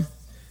more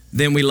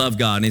than we love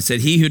God. And he said,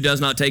 he who does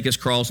not take his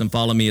cross and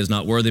follow me is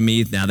not worthy of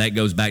me. Now that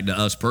goes back to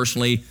us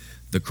personally.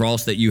 The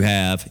cross that you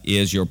have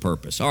is your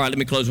purpose. All right, let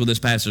me close with this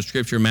passage of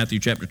scripture, Matthew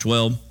chapter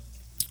 12,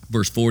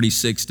 verse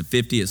 46 to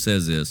 50. It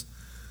says this: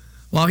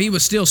 while he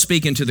was still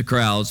speaking to the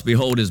crowds,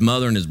 behold, his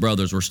mother and his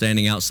brothers were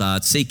standing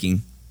outside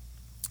seeking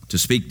to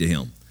speak to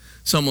him.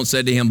 Someone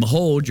said to him,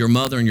 behold, your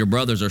mother and your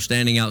brothers are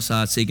standing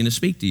outside seeking to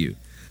speak to you.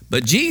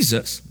 But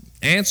Jesus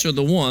answered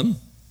the one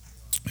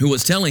who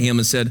was telling him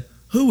and said,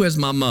 who is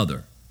my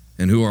mother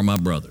and who are my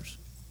brothers?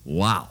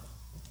 Wow.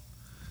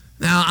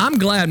 Now, I'm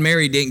glad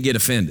Mary didn't get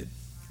offended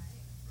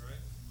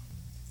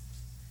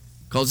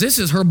because this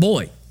is her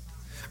boy.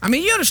 I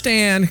mean, you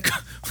understand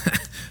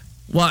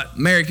what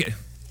Mary,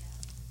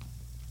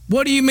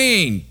 what do you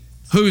mean,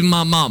 who's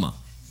my mama?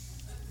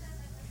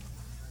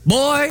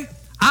 Boy,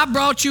 I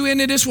brought you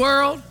into this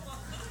world.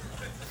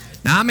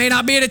 Now, I may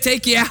not be able to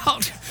take you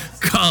out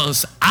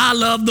because I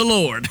love the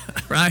Lord,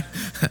 right?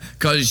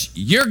 Because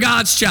you're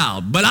God's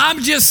child. But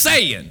I'm just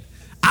saying,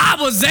 I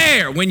was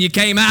there when you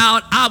came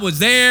out. I was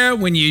there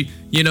when you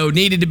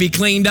needed to be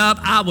cleaned up.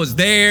 I was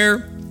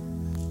there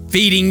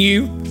feeding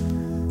you,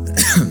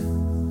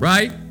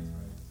 right?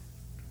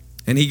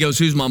 And he goes,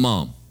 who's my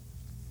mom?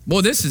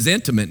 Boy, this is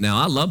intimate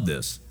now. I love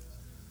this.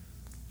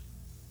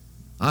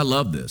 I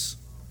love this.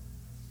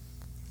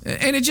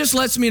 And it just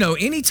lets me know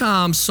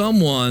anytime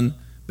someone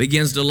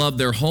begins to love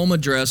their home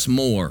address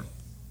more,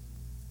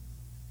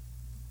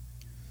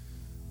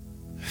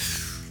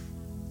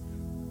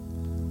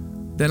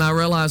 then I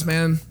realize,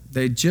 man,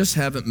 they just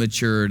haven't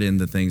matured in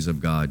the things of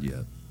God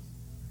yet.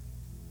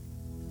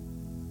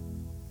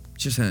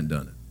 Just hadn't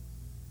done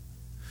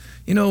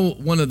it.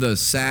 One of the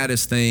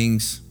saddest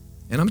things,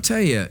 and I'm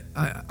telling you,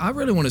 I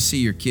really want to see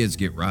your kids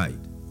get right.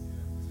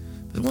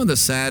 But one of the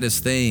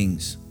saddest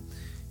things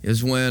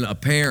is when a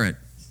parent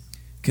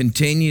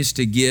continues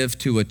to give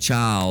to a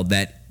child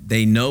that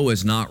they know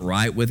is not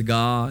right with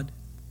God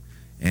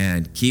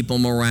and keep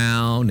them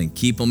around and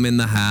keep them in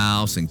the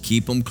house and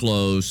keep them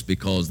close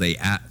because they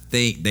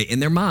think, in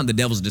their mind, the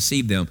devil's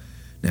deceived them.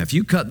 Now, if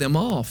you cut them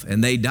off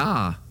and they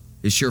die,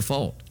 it's your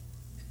fault.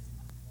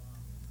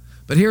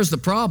 But here's the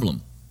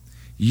problem.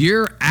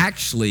 You're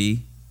actually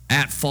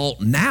at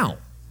fault now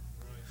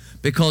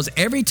because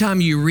every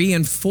time you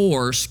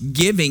reinforce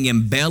giving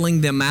and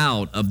bailing them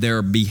out of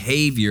their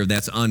behavior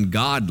that's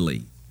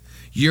ungodly,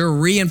 you're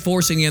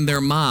reinforcing in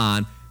their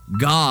mind,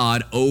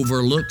 God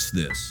overlooks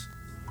this.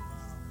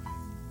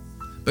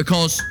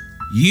 Because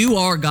you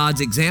are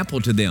God's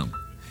example to them.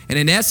 And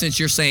in essence,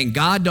 you're saying,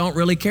 God don't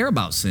really care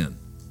about sin.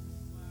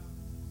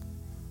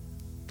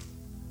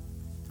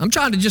 I'm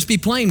trying to just be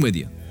plain with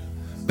you.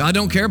 God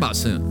don't care about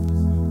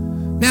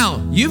sin.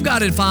 Now, you've got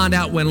to find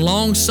out when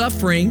long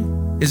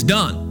suffering is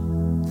done.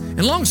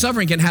 And long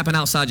suffering can happen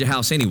outside your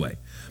house anyway.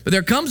 But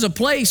there comes a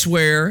place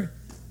where,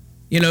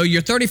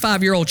 your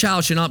 35-year-old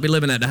child should not be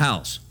living at the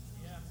house.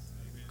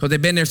 Because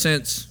they've been there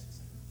since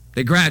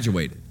they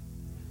graduated.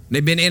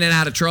 They've been in and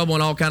out of trouble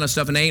and all kind of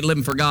stuff, and they ain't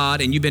living for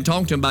God, and you've been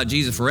talking to them about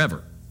Jesus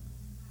forever.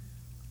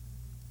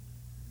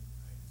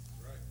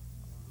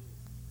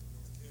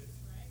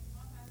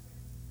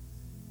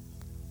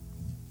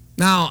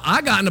 Now,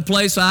 I got in a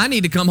place where I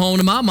need to come home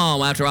to my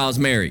mom after I was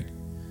married.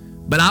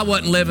 But I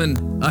wasn't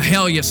living a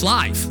hellish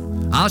life.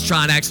 I was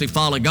trying to actually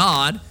follow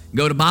God,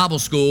 go to Bible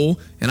school,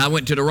 and I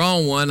went to the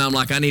wrong one. I'm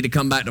like, I need to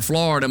come back to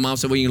Florida. Mom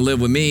said, well, you can live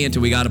with me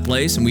until we got a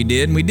place, and we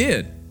did.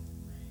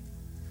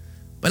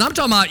 But I'm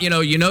talking about,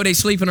 they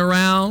sleeping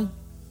around.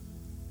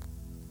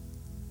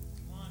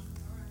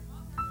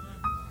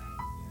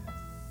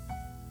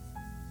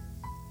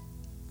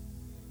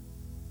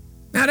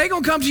 Now, they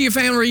going to come to your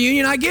family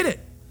reunion, I get it.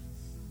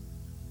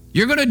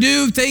 You're going to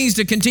do things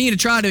to continue to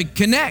try to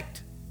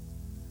connect.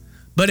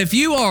 But if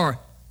you are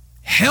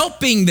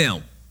helping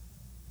them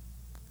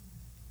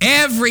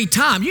every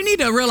time, you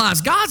need to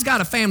realize God's got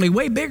a family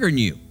way bigger than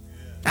you.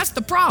 That's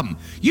the problem.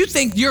 You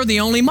think you're the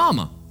only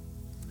mama.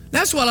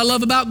 That's what I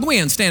love about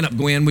Gwen. Stand up,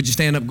 Gwen. Would you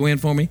stand up, Gwen,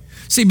 for me?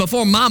 See,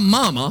 before my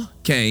mama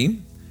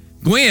came,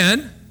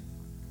 Gwen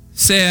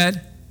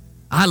said,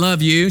 I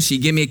love you.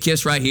 She'd give me a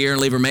kiss right here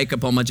and leave her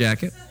makeup on my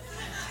jacket.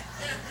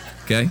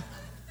 Okay?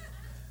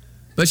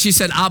 But she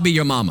said, I'll be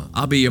your mama.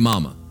 I'll be your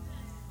mama.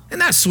 And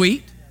that's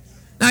sweet.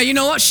 Now, you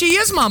know what? She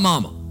is my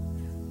mama.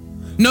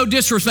 No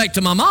disrespect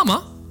to my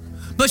mama,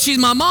 but she's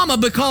my mama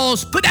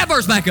because, put that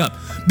verse back up,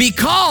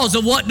 because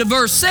of what the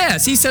verse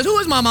says. He says, who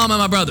is my mama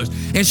and my brothers?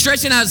 And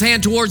stretching out his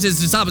hand towards his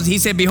disciples, he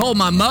said, behold,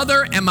 my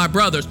mother and my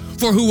brothers,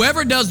 for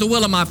whoever does the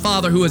will of my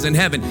Father who is in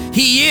heaven,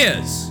 he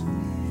is.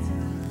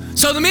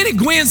 So the minute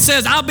Gwen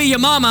says, I'll be your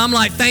mama, I'm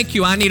like, thank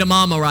you, I need a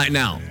mama right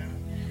now.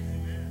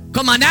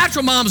 Because my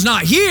natural mom's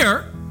not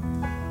here,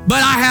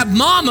 but I have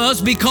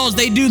mamas because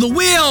they do the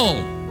will.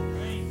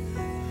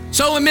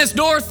 So when Miss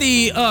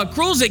Dorothy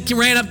Krulzik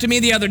ran up to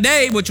me the other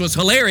day, which was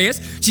hilarious,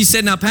 she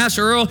said, now,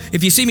 Pastor Earl,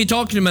 if you see me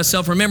talking to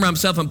myself, remember I'm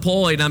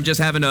self-employed and I'm just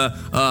having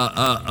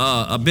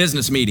a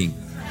business meeting.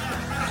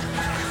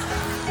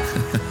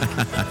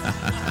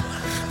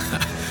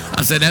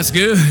 I said, that's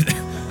good.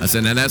 I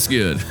said, now that's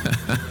good.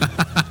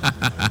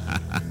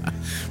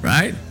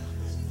 Right?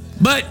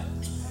 But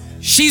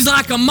she's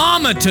like a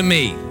mama to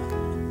me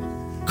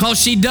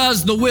because she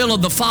does the will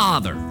of the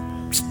Father.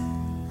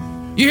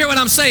 You hear what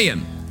I'm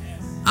saying?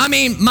 I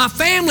mean, my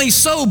family's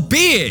so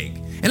big,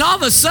 and all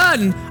of a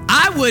sudden,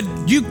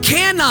 you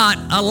cannot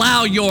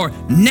allow your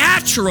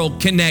natural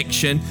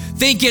connection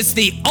think it's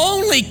the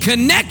only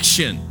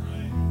connection.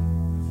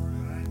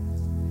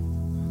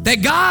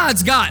 That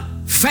God's got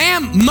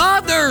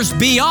mothers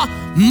beyond,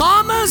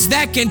 mamas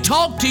that can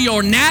talk to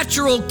your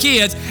natural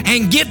kids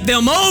and get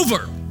them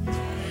over.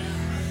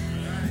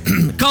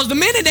 Because the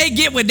minute they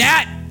get with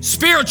that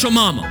spiritual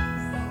mama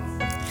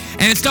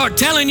and start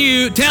telling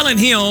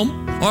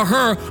him or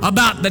her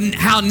about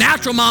how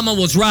natural mama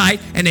was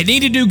right and they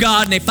need to do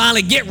God and they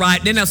finally get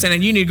right, then they'll say,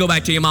 you need to go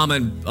back to your mama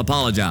and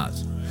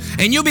apologize.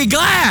 And you'll be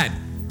glad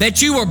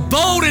that you were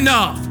bold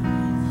enough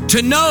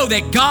to know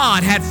that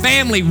God had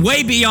family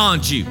way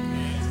beyond you.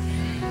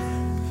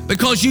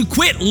 Because you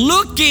quit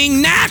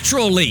looking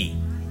naturally.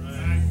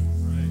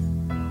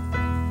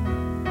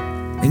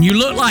 And you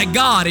look like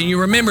God and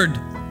you remembered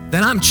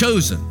that I'm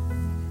chosen.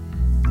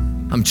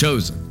 I'm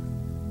chosen.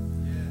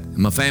 And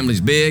my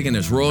family's big and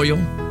it's royal.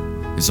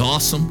 It's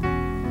awesome.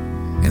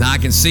 And I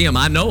can see them.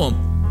 I know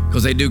them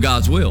because they do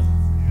God's will.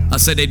 I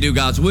said they do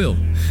God's will.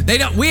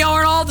 We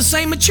aren't all the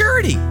same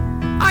maturity.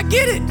 I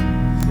get it.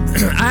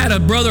 I had a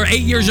brother 8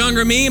 years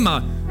younger than me.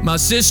 My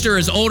sister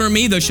is older than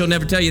me, though she'll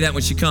never tell you that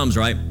when she comes,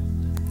 right?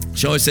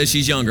 She always says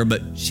she's younger,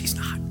 but she's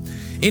not.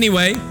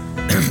 Anyway,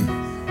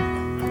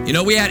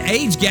 we had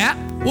age gap.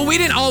 Well, we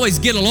didn't always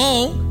get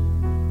along.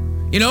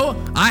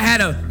 I had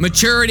a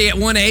maturity at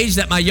one age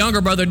that my younger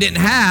brother didn't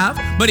have,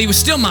 but he was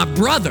still my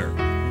brother.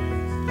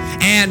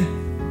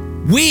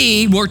 And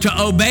we were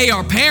to obey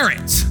our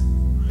parents.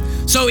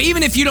 So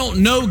even if you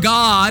don't know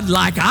God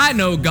like I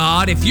know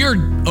God, if you're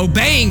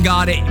obeying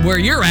God at where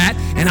you're at,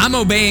 and I'm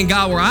obeying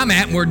God where I'm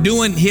at, and we're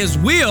doing His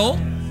will,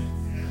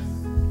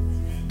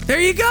 there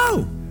you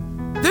go.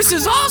 This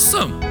is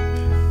awesome.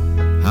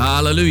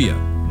 Hallelujah.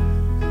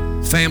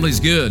 Family's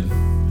good.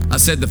 I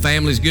said the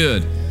family's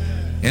good.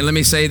 And let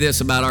me say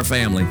this about our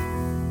family.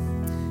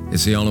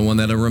 It's the only one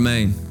that'll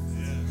remain.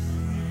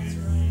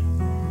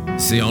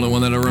 It's the only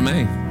one that'll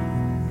remain.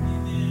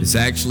 It's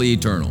actually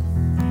eternal.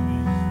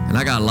 And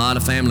I got a lot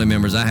of family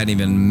members I hadn't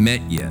even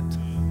met yet.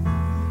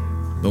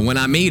 But when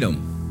I meet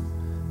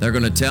them, they're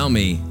going to tell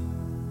me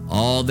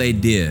all they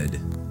did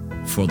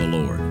for the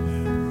Lord.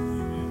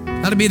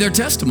 That'll be their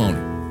testimony.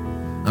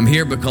 I'm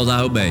here because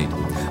I obeyed.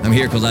 I'm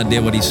here because I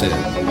did what He said.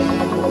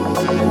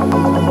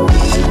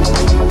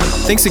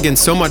 Thanks again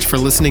so much for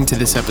listening to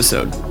this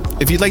episode.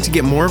 if you'd like to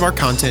get more of our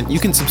content, you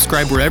can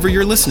subscribe wherever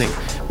you're listening,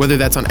 whether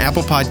that's on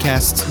Apple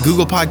Podcasts,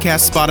 Google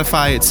Podcasts,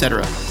 Spotify,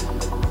 etc.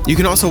 You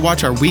can also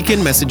watch our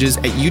weekend messages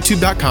at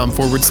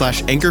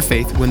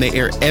youtube.com/anchorfaith when they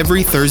air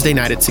every Thursday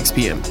night at 6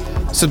 p.m.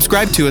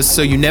 Subscribe to us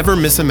so you never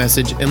miss a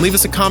message, and leave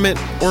us a comment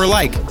or a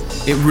like.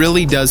 It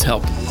really does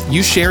help.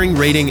 You sharing,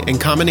 rating,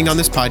 and commenting on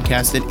this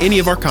podcast and any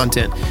of our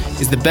content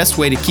is the best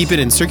way to keep it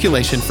in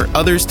circulation for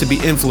others to be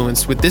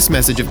influenced with this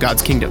message of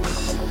God's kingdom.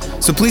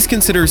 So please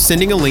consider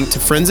sending a link to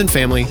friends and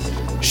family,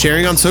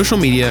 sharing on social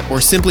media,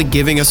 or simply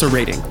giving us a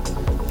rating.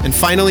 And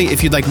finally,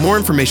 if you'd like more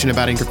information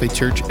about Anchor Faith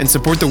Church and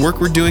support the work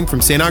we're doing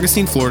from St.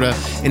 Augustine, Florida,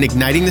 in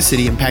igniting the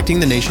city, impacting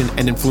the nation,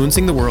 and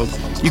influencing the world,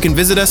 you can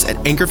visit us at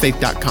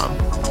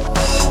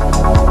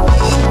anchorfaith.com.